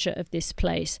future of this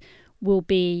place will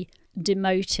be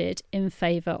demoted in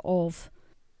favour of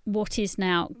what is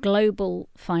now global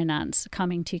finance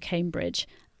coming to Cambridge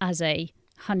as a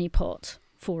honeypot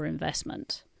for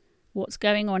investment. What's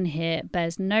going on here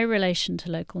bears no relation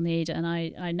to local need, and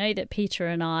I know that Peter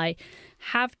and I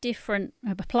have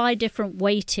apply different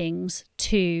weightings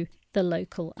to the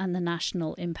local and the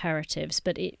national imperatives,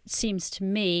 but it seems to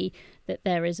me that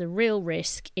there is a real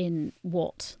risk in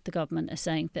what the government are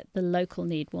saying, that the local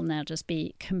need will now just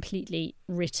be completely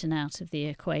written out of the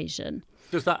equation.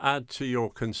 Does that add to your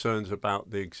concerns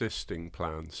about the existing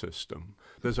plan system?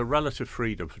 There's a relative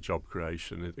freedom for job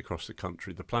creation across the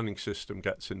country. The planning system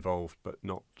gets involved, but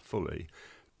not fully.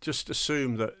 Just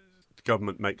assume that the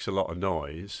government makes a lot of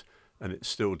noise and it's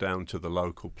still down to the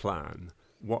local plan.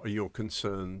 What are your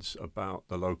concerns about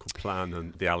the local plan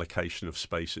and the allocation of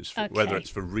spaces, whether it's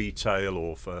for retail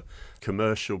or for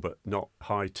commercial but not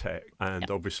high tech, and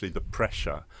obviously the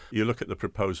pressure? You look at the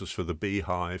proposals for the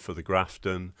Beehive, for the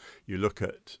Grafton, you look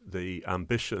at the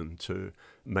ambition to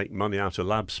make money out of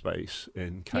lab space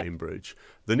in Cambridge,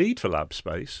 the need for lab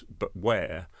space, but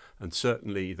where? And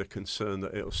certainly the concern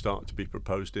that it'll start to be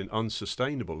proposed in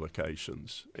unsustainable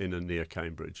locations in and near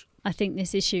Cambridge. I think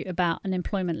this issue about an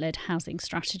employment-led housing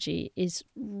strategy is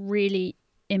really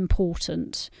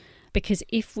important, because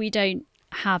if we don't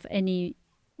have any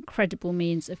credible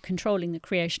means of controlling the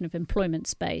creation of employment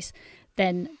space,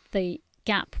 then the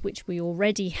gap which we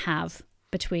already have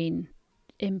between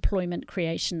employment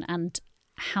creation and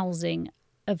housing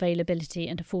availability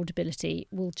and affordability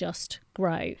will just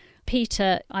grow.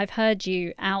 Peter, I've heard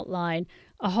you outline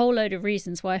a whole load of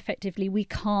reasons why effectively we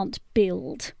can't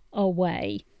build our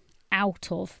way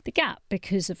out of the gap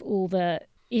because of all the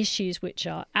issues which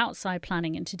are outside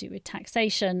planning and to do with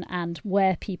taxation and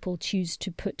where people choose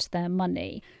to put their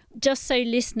money. Just so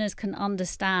listeners can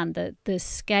understand the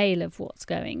scale of what's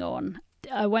going on,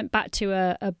 I went back to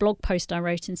a blog post I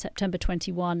wrote in September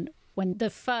 21 when the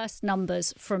first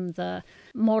numbers from the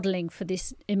modelling for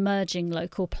this emerging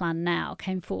local plan now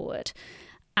came forward.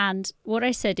 And what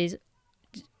I said is,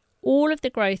 all of the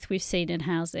growth we've seen in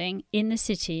housing in the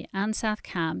city and South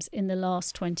Cambs in the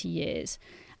last 20 years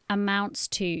amounts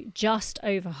to just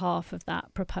over half of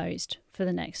that proposed for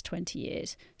the next 20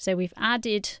 years. So we've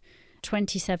added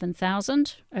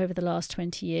 27,000 over the last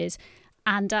 20 years.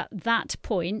 And at that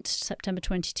point, September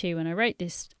 22, when I wrote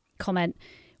this comment,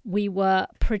 we were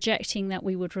projecting that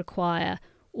we would require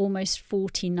almost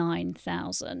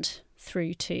 49,000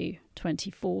 through to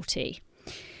 2040.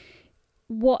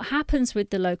 What happens with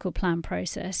the local plan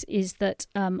process is that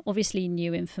obviously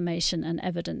new information and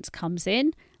evidence comes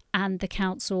in, and the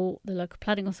council, the local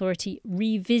planning authority,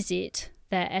 revisit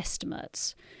their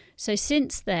estimates. So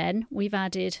since then, we've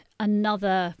added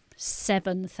another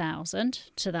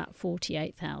 7,000 to that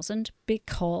 48,000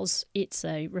 because it's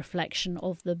a reflection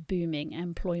of the booming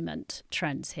employment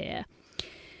trends here.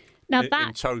 Now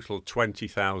in total,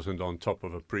 20,000 on top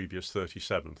of a previous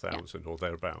 37,000 or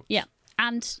thereabouts. Yeah,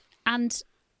 and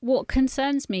what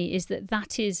concerns me is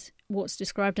that is what's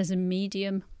described as a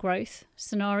medium growth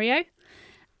scenario,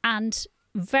 and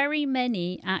very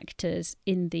many actors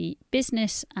in the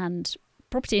business and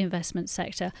property investment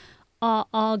sector are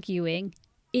arguing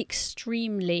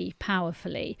extremely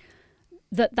powerfully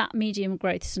that medium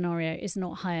growth scenario is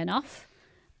not high enough,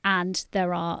 and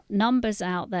there are numbers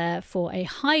out there for a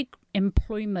high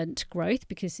employment growth,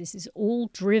 because this is all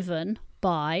driven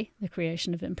by the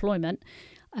creation of employment,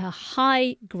 a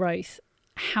high growth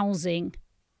housing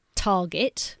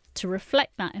target to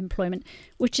reflect that employment,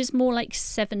 which is more like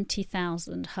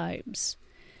 70,000 homes.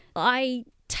 I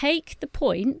take the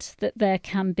point that there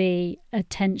can be a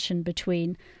tension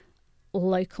between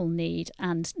local need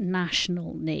and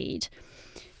national need.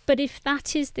 But if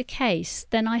that is the case,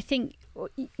 then I think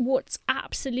what's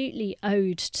absolutely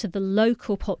owed to the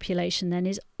local population then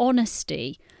is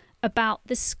honesty about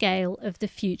the scale of the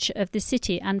future of the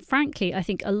city. And frankly, I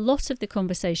think a lot of the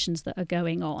conversations that are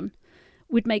going on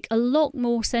would make a lot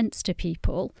more sense to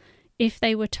people if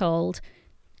they were told,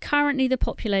 currently the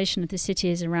population of the city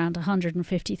is around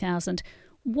 150,000.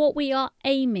 What we are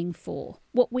aiming for,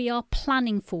 what we are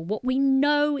planning for, what we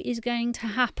know is going to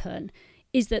happen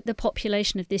is that the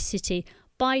population of this city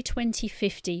by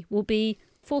 2050 will be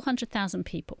 400,000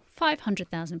 people,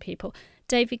 500,000 people.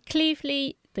 David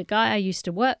Cleaveley, the guy I used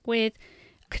to work with,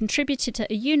 contributed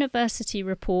to a university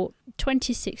report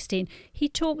 2016. He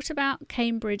talked about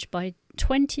Cambridge by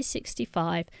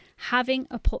 2065 having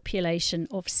a population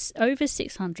of over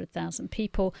 600,000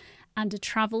 people and a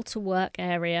travel to work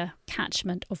area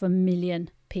catchment of 1 million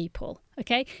people.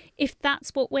 Okay, if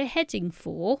that's what we're heading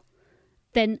for,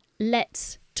 then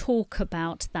let's talk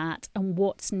about that and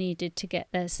what's needed to get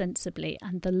there sensibly.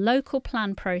 And the local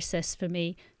plan process for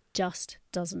me just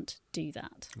doesn't do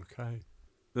that. Okay.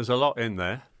 There's a lot in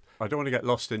there. I don't want to get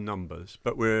lost in numbers,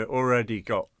 but we're already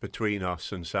got between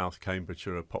us and South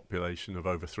Cambridgeshire a population of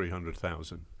over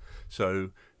 300,000.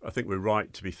 So I think we're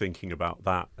right to be thinking about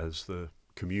that as the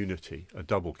community, a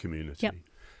double community, Yep.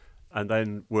 and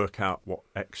then work out what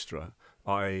extra.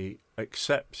 I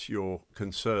accept your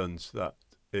concerns that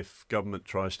if government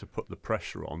tries to put the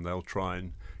pressure on, they'll try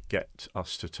and get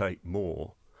us to take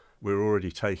more. We're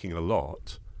already taking a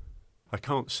lot. I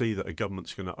can't see that a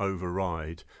government's going to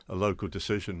override a local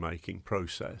decision-making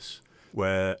process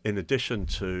where, in addition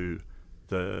to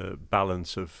the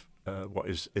balance of what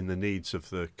is in the needs of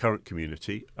the current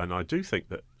community, and I do think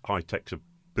that high-tech's a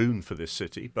boon for this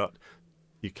city, but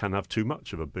you can have too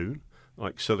much of a boon,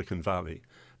 like Silicon Valley.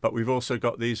 But we've also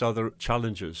got these other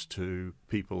challenges to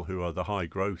people who are the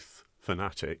high-growth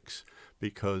fanatics,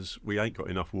 because we ain't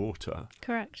got enough water.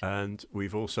 Correct. And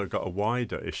we've also got a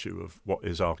wider issue of what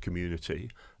is our community.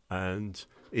 And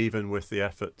even with the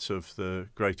efforts of the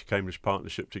Greater Cambridge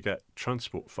Partnership to get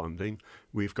transport funding,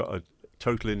 we've got a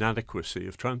total inadequacy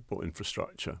of transport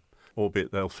infrastructure,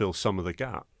 albeit they'll fill some of the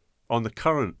gap. On the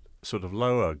current sort of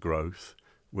lower growth,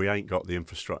 we ain't got the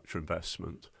infrastructure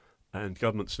investment, and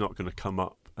government's not going to come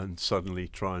up and suddenly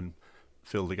try and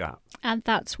fill the gap. And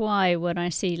that's why when I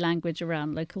see language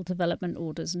around local development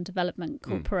orders and development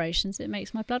corporations, it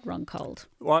makes my blood run cold.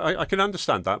 Well, I can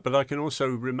understand that, but I can also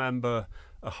remember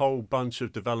a whole bunch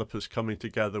of developers coming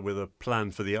together with a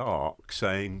plan for the Arc,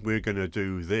 saying we're going to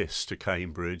do this to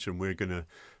Cambridge and we're going to...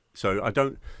 So I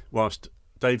don't... Whilst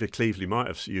David Cleaveley might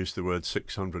have used the word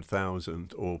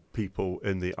 600,000, or people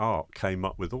in the Arc came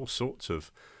up with all sorts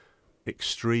of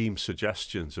extreme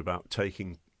suggestions about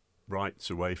taking rights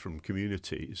away from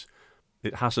communities,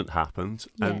 it hasn't happened,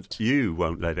 and you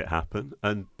won't let it happen,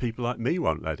 and people like me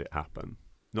won't let it happen.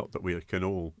 Not that we can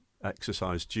all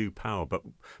exercise due power,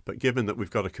 but given that we've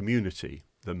got a community,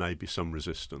 there may be some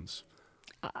resistance.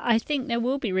 I think there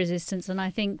will be resistance, and I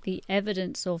think the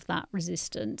evidence of that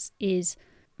resistance is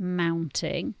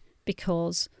mounting,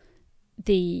 because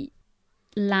the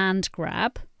land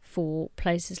grab for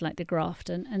places like the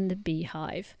Grafton and the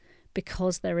Beehive,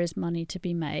 because there is money to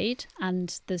be made,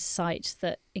 and the site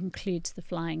that includes the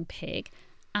Flying Pig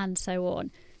and so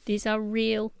on. These are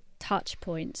real touch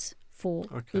points for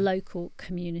local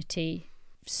community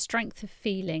strength of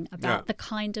feeling about the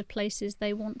kind of places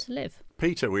they want to live.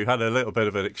 Peter, we've had a little bit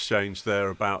of an exchange there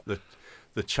about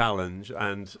the challenge,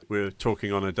 and we're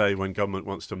talking on a day when government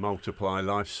wants to multiply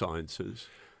life sciences.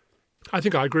 I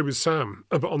think I agree with Sam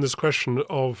on this question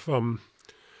of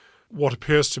what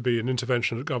appears to be an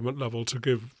intervention at government level to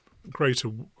give greater,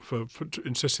 for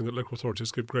insisting that local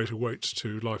authorities give greater weight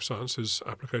to life sciences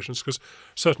applications, because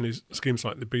certainly schemes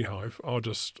like the Beehive are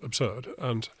just absurd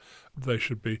and they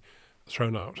should be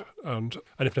thrown out and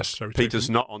if necessary. Peter's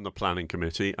not on the planning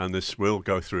committee, and this will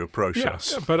go through a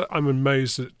process. Yeah, but I'm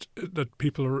amazed that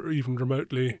people are even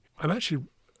remotely... I'm actually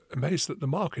amazed that the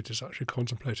market is actually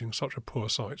contemplating such a poor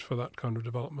site for that kind of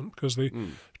development, because the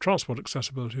transport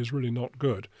accessibility is really not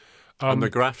good. And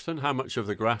the Grafton? How much of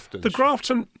the Grafton? The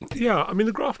Grafton,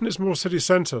 the Grafton is more city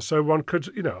centre, so one could,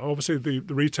 obviously the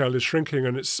retail is shrinking,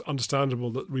 and it's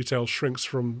understandable that retail shrinks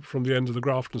from the end of the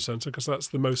Grafton centre, because that's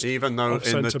the most... Even though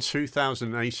in the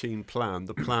 2018 plan,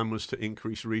 the plan was to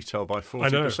increase retail by 40%. I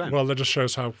know. Well, that just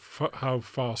shows how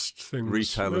fast things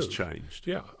Retail move. has changed.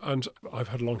 Yeah, and I've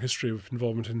had a long history of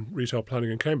involvement in retail planning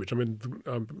in Cambridge. I mean,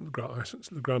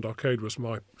 the Grand Arcade was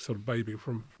my sort of baby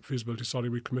from feasibility study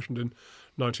we commissioned in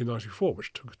 1994,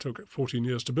 which took 14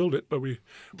 years to build it, but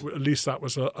at least that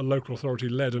was a local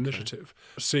authority-led initiative.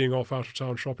 Seeing off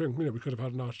out-of-town shopping, we could have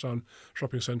had an out-of-town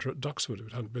shopping centre at Duxford if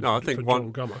it hadn't been for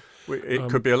John Gummer. It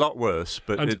could be a lot worse,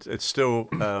 but it's still...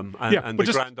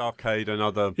 the Grand Arcade and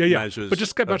other measures... But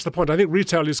just to get back to the point, I think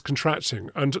retail is contracting,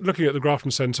 and looking at the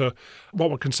Grafton Centre, what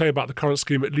one can say about the current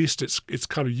scheme, at least it's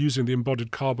kind of using the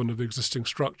embodied carbon of the existing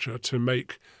structure to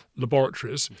make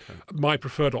laboratories. Okay. My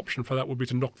preferred option for that would be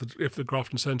to if the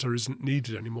Grafton Centre isn't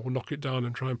needed anymore, knock it down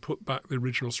and try and put back the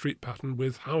original street pattern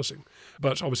with housing.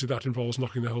 But obviously that involves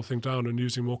knocking the whole thing down and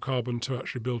using more carbon to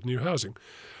actually build new housing.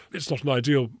 It's not an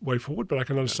ideal way forward, but I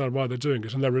can understand why they're doing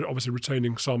it. And they're obviously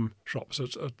retaining some shops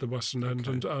at the Western End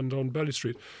and on Berley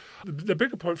Street. The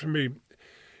bigger point for me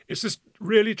is this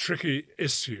really tricky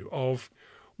issue of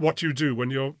what you do when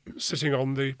you're sitting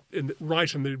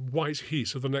right in the white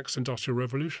heat of the next industrial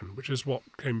revolution, which is what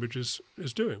Cambridge is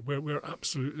doing. We're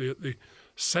absolutely at the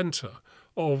centre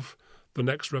of the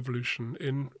next revolution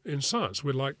in science.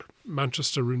 We're like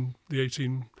Manchester in the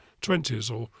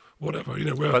 1820s or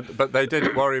whatever. But they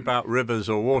didn't worry about rivers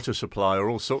or water supply or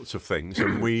all sorts of things,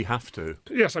 and we have to.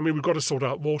 Yes, I mean, we've got to sort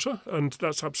out water, and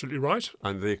that's absolutely right.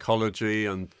 And the ecology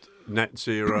and net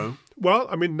zero. Well,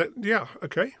 I mean, yeah,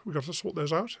 okay, we've got to sort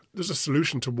those out. There's a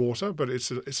solution to water, but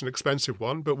it's an expensive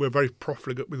one. But we're very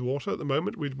profligate with water at the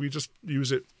moment. We just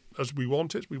use it as we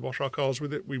want it. We wash our cars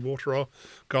with it. We water our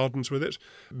gardens with it.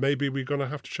 Maybe we're going to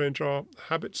have to change our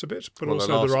habits a bit. But well,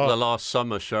 also the last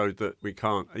summer showed that we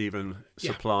can't even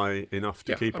supply enough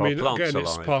to keep our plants again,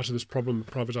 alive. It's part of this problem of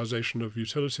privatisation of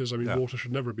utilities. I mean, water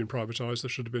should never have been privatised. There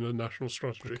should have been a national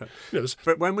strategy. Okay.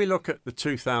 But when we look at the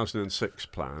 2006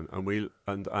 plan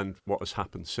and what has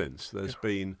happened since, there's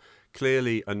been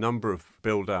clearly a number of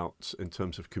build-outs in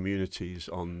terms of communities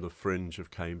on the fringe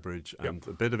of Cambridge and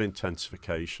a bit of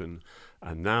intensification.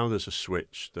 And now there's a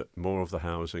switch that more of the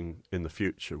housing in the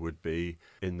future would be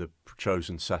in the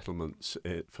chosen settlements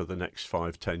for the next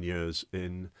 5-10 years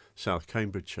in South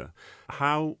Cambridgeshire.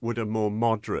 How would a more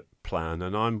moderate plan,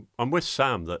 and I'm with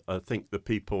Sam that I think the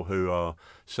people who are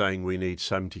saying we need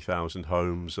 70,000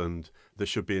 homes and there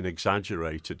should be an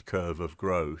exaggerated curve of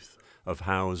growth of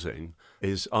housing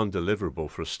is undeliverable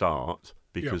for a start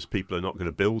because people are not going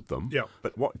to build them. Yeah.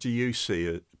 But what do you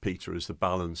see, Peter, as the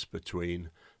balance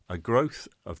between a growth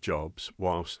of jobs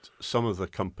whilst some of the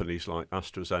companies like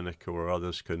AstraZeneca or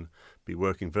others can be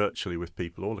working virtually with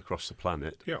people all across the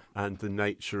planet and the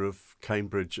nature of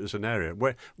Cambridge as an area?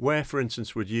 Where, for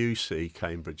instance, would you see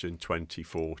Cambridge in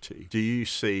 2040? Do you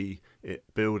see it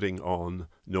building on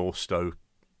Northstowe,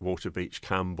 Waterbeach,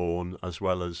 Cambourne, as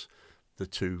well as the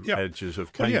two edges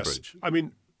of Cambridge? Well, yes. I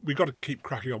mean, we've got to keep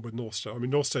cracking on with Northstowe. I mean,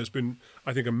 Northstowe has been,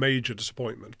 I think, a major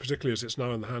disappointment, particularly as it's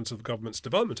now in the hands of the government's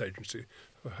development agency,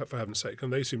 for heaven's sake.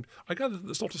 And I gather that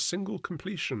there's not a single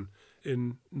completion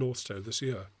in Northstowe this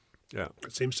year. Yeah.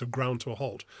 It seems to have ground to a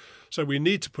halt. So we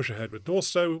need to push ahead with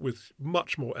Northstowe with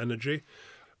much more energy.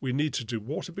 We need to do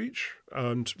Waterbeach,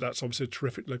 and that's obviously a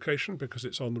terrific location because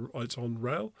it's on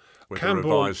rail. With a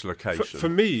revised location. For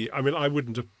me, I mean, I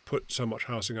wouldn't have put so much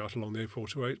housing out along the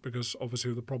A428 because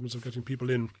obviously of the problems of getting people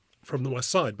in from the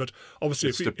west side. But obviously,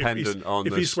 it's dependent on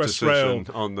if this East West decision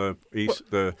Rail on the east.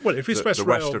 If East West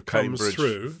Rail comes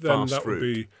through, then that would route.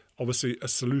 Be obviously a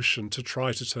solution to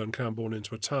try to turn Cambourne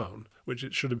into a town, which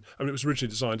it should have. I mean, it was originally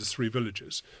designed as 3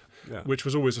 villages. Yeah. Which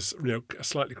was always a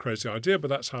slightly crazy idea, but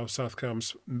that's how South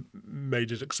Cambs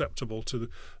made it acceptable to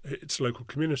its local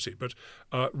community. But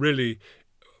really,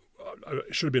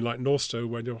 it should have been like Northstowe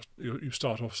when you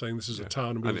start off saying this is a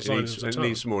town and we'll design it as a town. It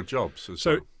needs more jobs as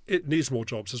well. It needs more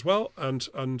jobs as well,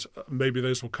 and maybe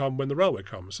those will come when the railway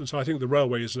comes. And so I think the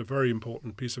railway is a very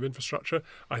important piece of infrastructure.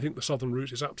 I think the southern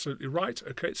route is absolutely right.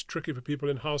 Okay, it's tricky for people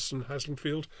in House and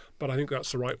Haslingfield, but I think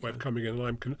that's the right way of coming in.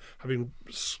 And having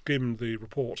skimmed the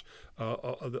report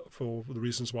for the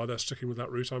reasons why they're sticking with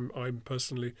that route, I'm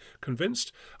personally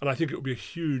convinced. And I think it will be a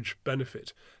huge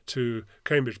benefit to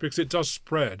Cambridge because it does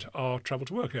spread our travel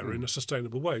to work area in a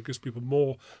sustainable way. It gives people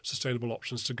more sustainable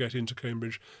options to get into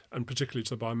Cambridge and particularly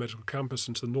to the biomedical campus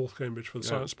and to the North Cambridge for the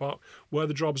Science Park where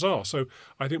the jobs are. So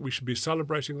I think we should be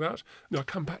celebrating that. I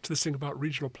come back to this thing about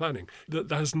regional planning. There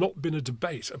has not been a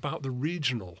debate about the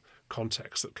regional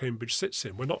context that Cambridge sits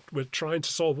in. We're trying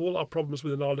to solve all our problems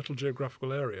within our little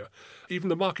geographical area. Even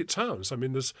the market towns, I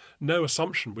mean, there's no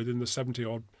assumption within the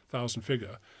 70-odd thousand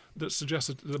figure that suggests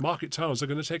that the market towns are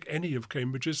going to take any of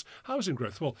Cambridge's housing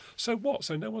growth. Well, so what?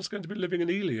 So no one's going to be living in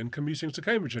Ely and commuting to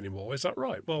Cambridge anymore. Is that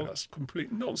right? Well, that's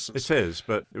complete nonsense. It is,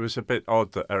 but it was a bit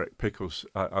odd that Eric Pickles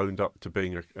owned up to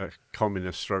being a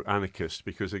communist/anarchist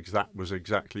because that was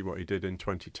exactly what he did in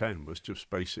 2010, was just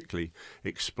basically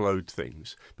explode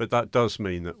things. But that does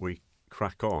mean that we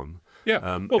crack on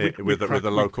with a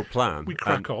local plan. We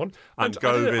crack on. And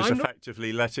Gove is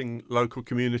effectively letting local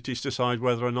communities decide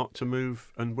whether or not to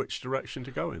move and which direction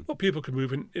to go in. Well, people can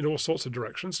move in all sorts of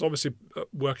directions. And obviously,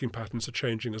 working patterns are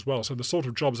changing as well. So the sort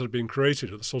of jobs that are being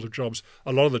created are the sort of jobs,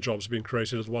 a lot of the jobs being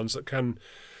created are the ones that can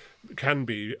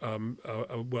be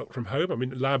work from home. I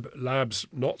mean, labs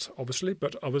not, obviously,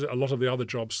 but obviously a lot of the other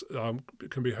jobs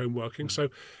can be home working. So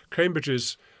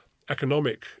Cambridge's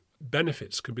economic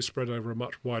benefits can be spread over a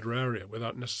much wider area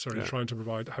without necessarily having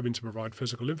to provide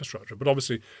physical infrastructure. But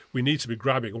obviously, we need to be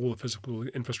grabbing all the physical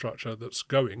infrastructure that's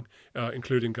going,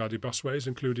 including Gaudy busways,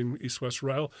 including East West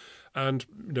Rail, and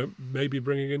maybe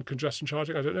bringing in congestion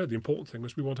charging. I don't know. The important thing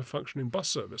is we want a functioning bus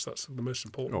service. That's the most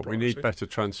important We need better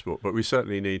transport, but we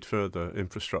certainly need further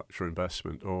infrastructure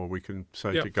investment, or we can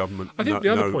say to government, I think the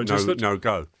other point is that no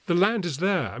go. The land is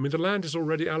there. I mean, the land is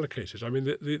already allocated. I mean,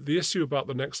 the issue about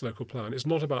the next local plan is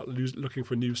not about looking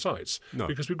for new sites,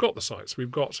 because we've got the sites.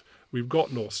 We've got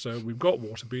Northstowe, we've got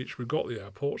Waterbeach, we've got the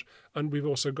airport, and we've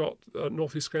also got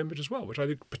North East Cambridge as well, which I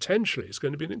think potentially is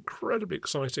going to be an incredibly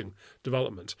exciting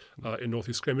development in North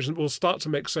East Cambridge, and will start to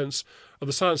make sense of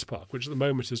the science park, which at the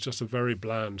moment is just a very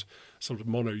bland sort of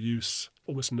mono-use,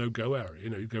 almost no-go area.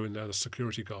 You go in there, the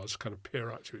security guards kind of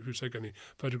peer at you if you take any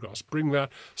photographs.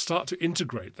 Start to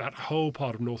integrate that whole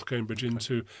part of North Cambridge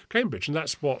into Cambridge, and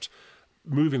that's what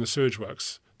moving the sewage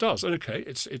works does. And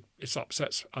it's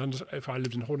upsets, and if I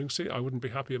lived in Horningsea, I wouldn't be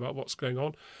happy about what's going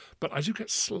on. But I do get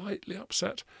slightly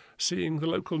upset seeing the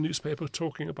local newspaper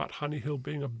talking about Honey Hill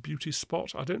being a beauty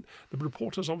spot. The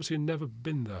reporter's obviously never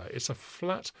been there. It's a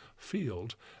flat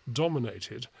field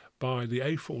dominated by the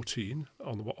A14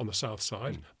 on the south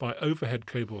side, by overhead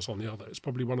cables on the other. It's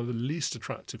probably one of the least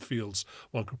attractive fields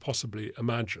one could possibly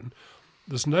imagine.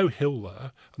 There's no hill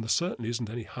there, and there certainly isn't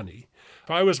any honey.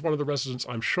 If I was one of the residents,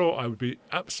 I'm sure I would be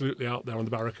absolutely out there on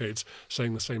the barricades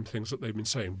saying the same things that they've been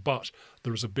saying. But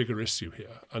there is a bigger issue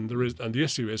here, and the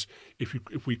issue is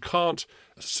if we can't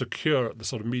secure the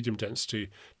sort of medium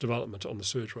density development on the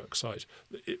sewage works site,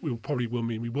 it will probably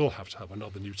mean we will have to have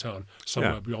another new town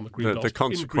somewhere beyond the green belt. The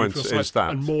consequence is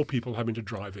that, and more people having to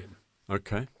drive in.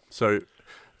 Okay, so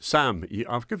Sam,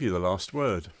 I'll give you the last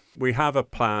word. We have a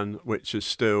plan which is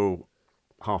still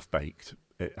half-baked.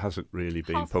 It hasn't really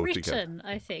been pulled together. Half-written,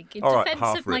 I think. In All defence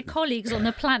right, of my colleagues on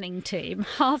the planning team,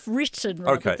 half-written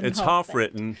rather than it's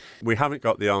half-written. We haven't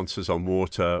got the answers on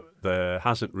water. There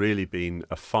hasn't really been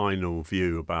a final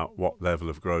view about what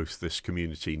level of growth this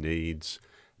community needs.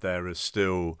 There is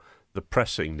still the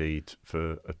pressing need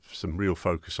for some real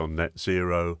focus on net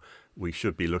zero. We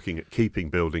should be looking at keeping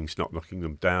buildings, not knocking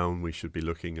them down. We should be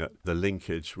looking at the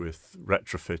linkage with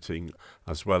retrofitting,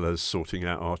 as well as sorting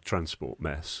out our transport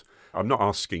mess. I'm not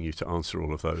asking you to answer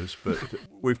all of those, but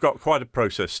we've got quite a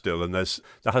process still, and there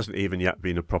hasn't even yet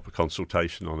been a proper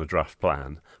consultation on a draft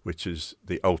plan, which is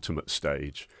the ultimate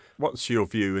stage. What's your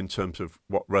view in terms of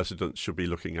what residents should be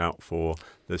looking out for?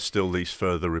 There's still these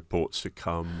further reports to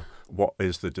come. What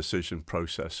is the decision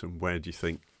process, and where do you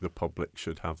think the public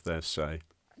should have their say?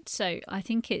 So I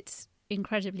think it's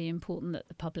incredibly important that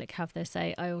the public have their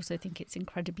say. I also think it's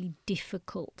incredibly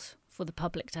difficult for the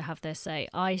public to have their say.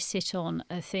 I sit on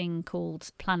a thing called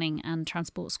Planning and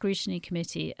Transport Scrutiny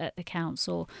Committee at the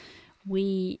council.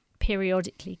 We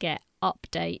periodically get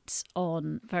updates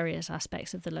on various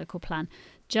aspects of the local plan.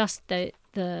 Just the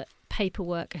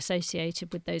paperwork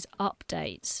associated with those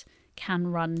updates can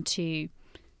run to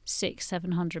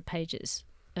 600-700 pages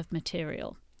of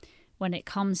material. When it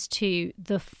comes to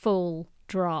the full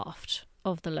draft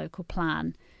of the local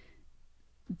plan,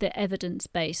 the evidence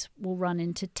base will run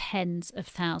into tens of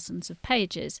thousands of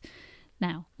pages.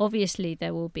 Now, obviously,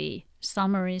 there will be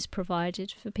summaries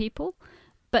provided for people,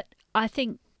 but I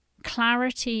think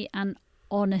clarity and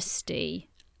honesty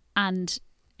and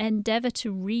endeavour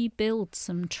to rebuild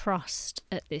some trust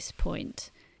at this point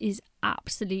is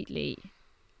absolutely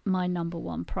my number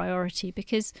one priority,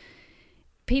 because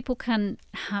people can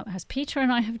have, as Peter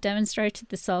and I have demonstrated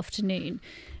this afternoon,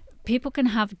 people can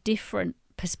have different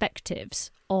perspectives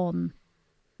on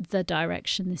the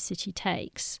direction the city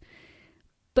takes.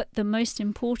 But the most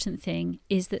important thing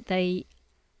is that they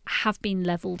have been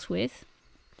levelled with,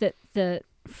 that the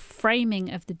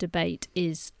framing of the debate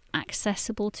is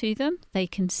accessible to them, they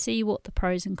can see what the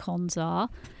pros and cons are,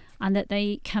 and that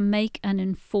they can make an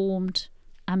informed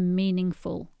and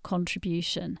meaningful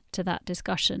contribution to that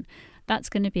discussion. That's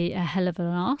going to be a hell of an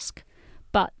ask,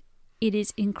 but it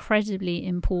is incredibly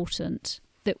important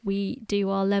that we do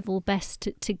our level best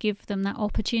to give them that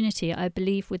opportunity. I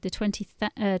believe with the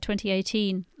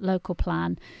 2018 local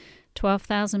plan,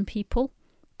 12,000 people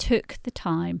took the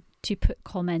time to put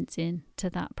comments in to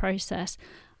that process.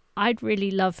 I'd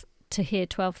really love to hear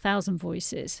 12,000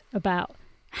 voices about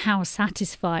how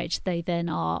satisfied they then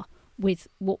are with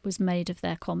what was made of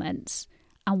their comments,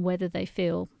 and whether they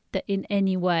feel that in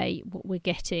any way what we're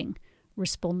getting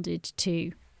responded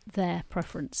to their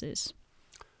preferences.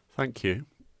 Thank you.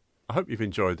 I hope you've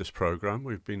enjoyed this programme.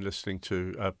 We've been listening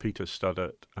to Peter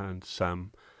Studdert and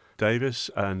Sam Davies,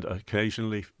 and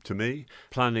occasionally to me.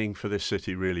 Planning for this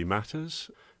city really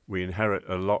matters. We inherit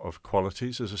a lot of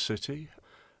qualities as a city.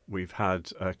 We've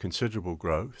had considerable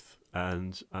growth,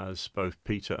 and as both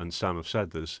Peter and Sam have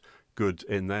said, there's good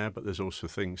in there, but there's also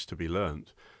things to be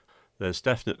learnt. There's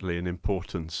definitely an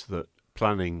importance that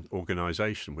planning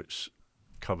organisation which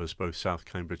covers both South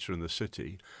Cambridgeshire and the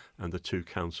city, and the two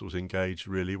councils engage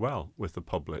really well with the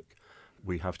public.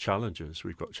 We have challenges.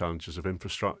 We've got challenges of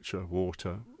infrastructure,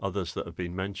 water, others that have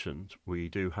been mentioned. We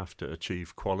do have to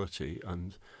achieve quality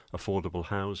and affordable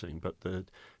housing, but the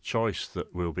choice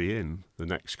that will be in the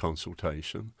next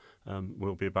consultation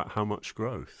will be about how much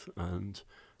growth, and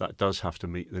that does have to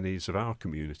meet the needs of our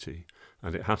community,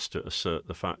 and it has to assert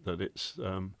the fact that it's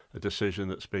a decision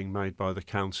that's being made by the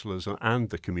councillors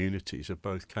and the communities of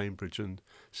both Cambridge and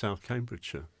South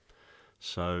Cambridgeshire.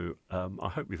 So I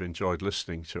hope you've enjoyed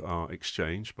listening to our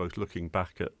exchange, both looking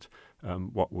back at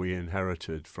what we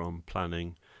inherited from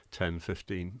planning 10,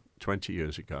 15, 20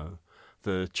 years ago.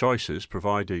 The choices,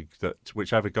 provided that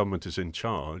whichever government is in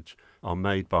charge, are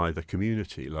made by the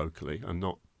community locally and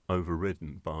not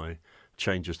overridden by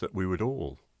changes that we would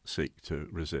all seek to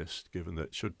resist, given that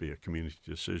it should be a community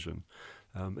decision,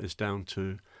 is down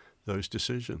to those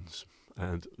decisions.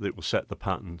 And it will set the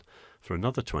pattern for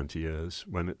another 20 years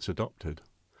when it's adopted.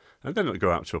 And then it'll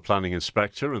go out to a planning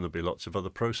inspector, and there'll be lots of other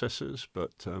processes,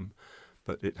 but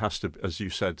it has to, as you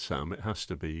said, Sam, it has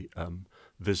to be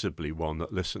visibly one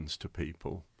that listens to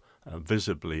people,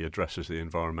 visibly addresses the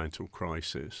environmental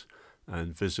crisis,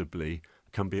 and visibly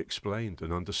can be explained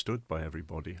and understood by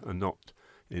everybody, and not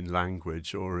in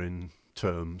language or in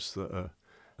terms that are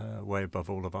way above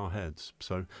all of our heads.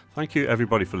 So thank you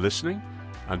everybody for listening,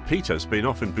 and Peter's been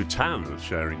off in Bhutan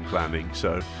sharing planning,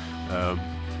 so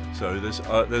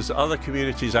there's other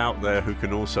communities out there who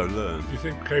can also learn. You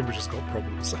think Cambridge has got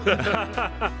problems?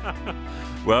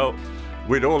 Well,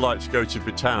 we'd all like to go to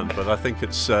Bhutan, but I think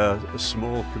it's a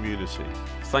small community.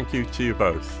 Thank you to you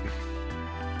both.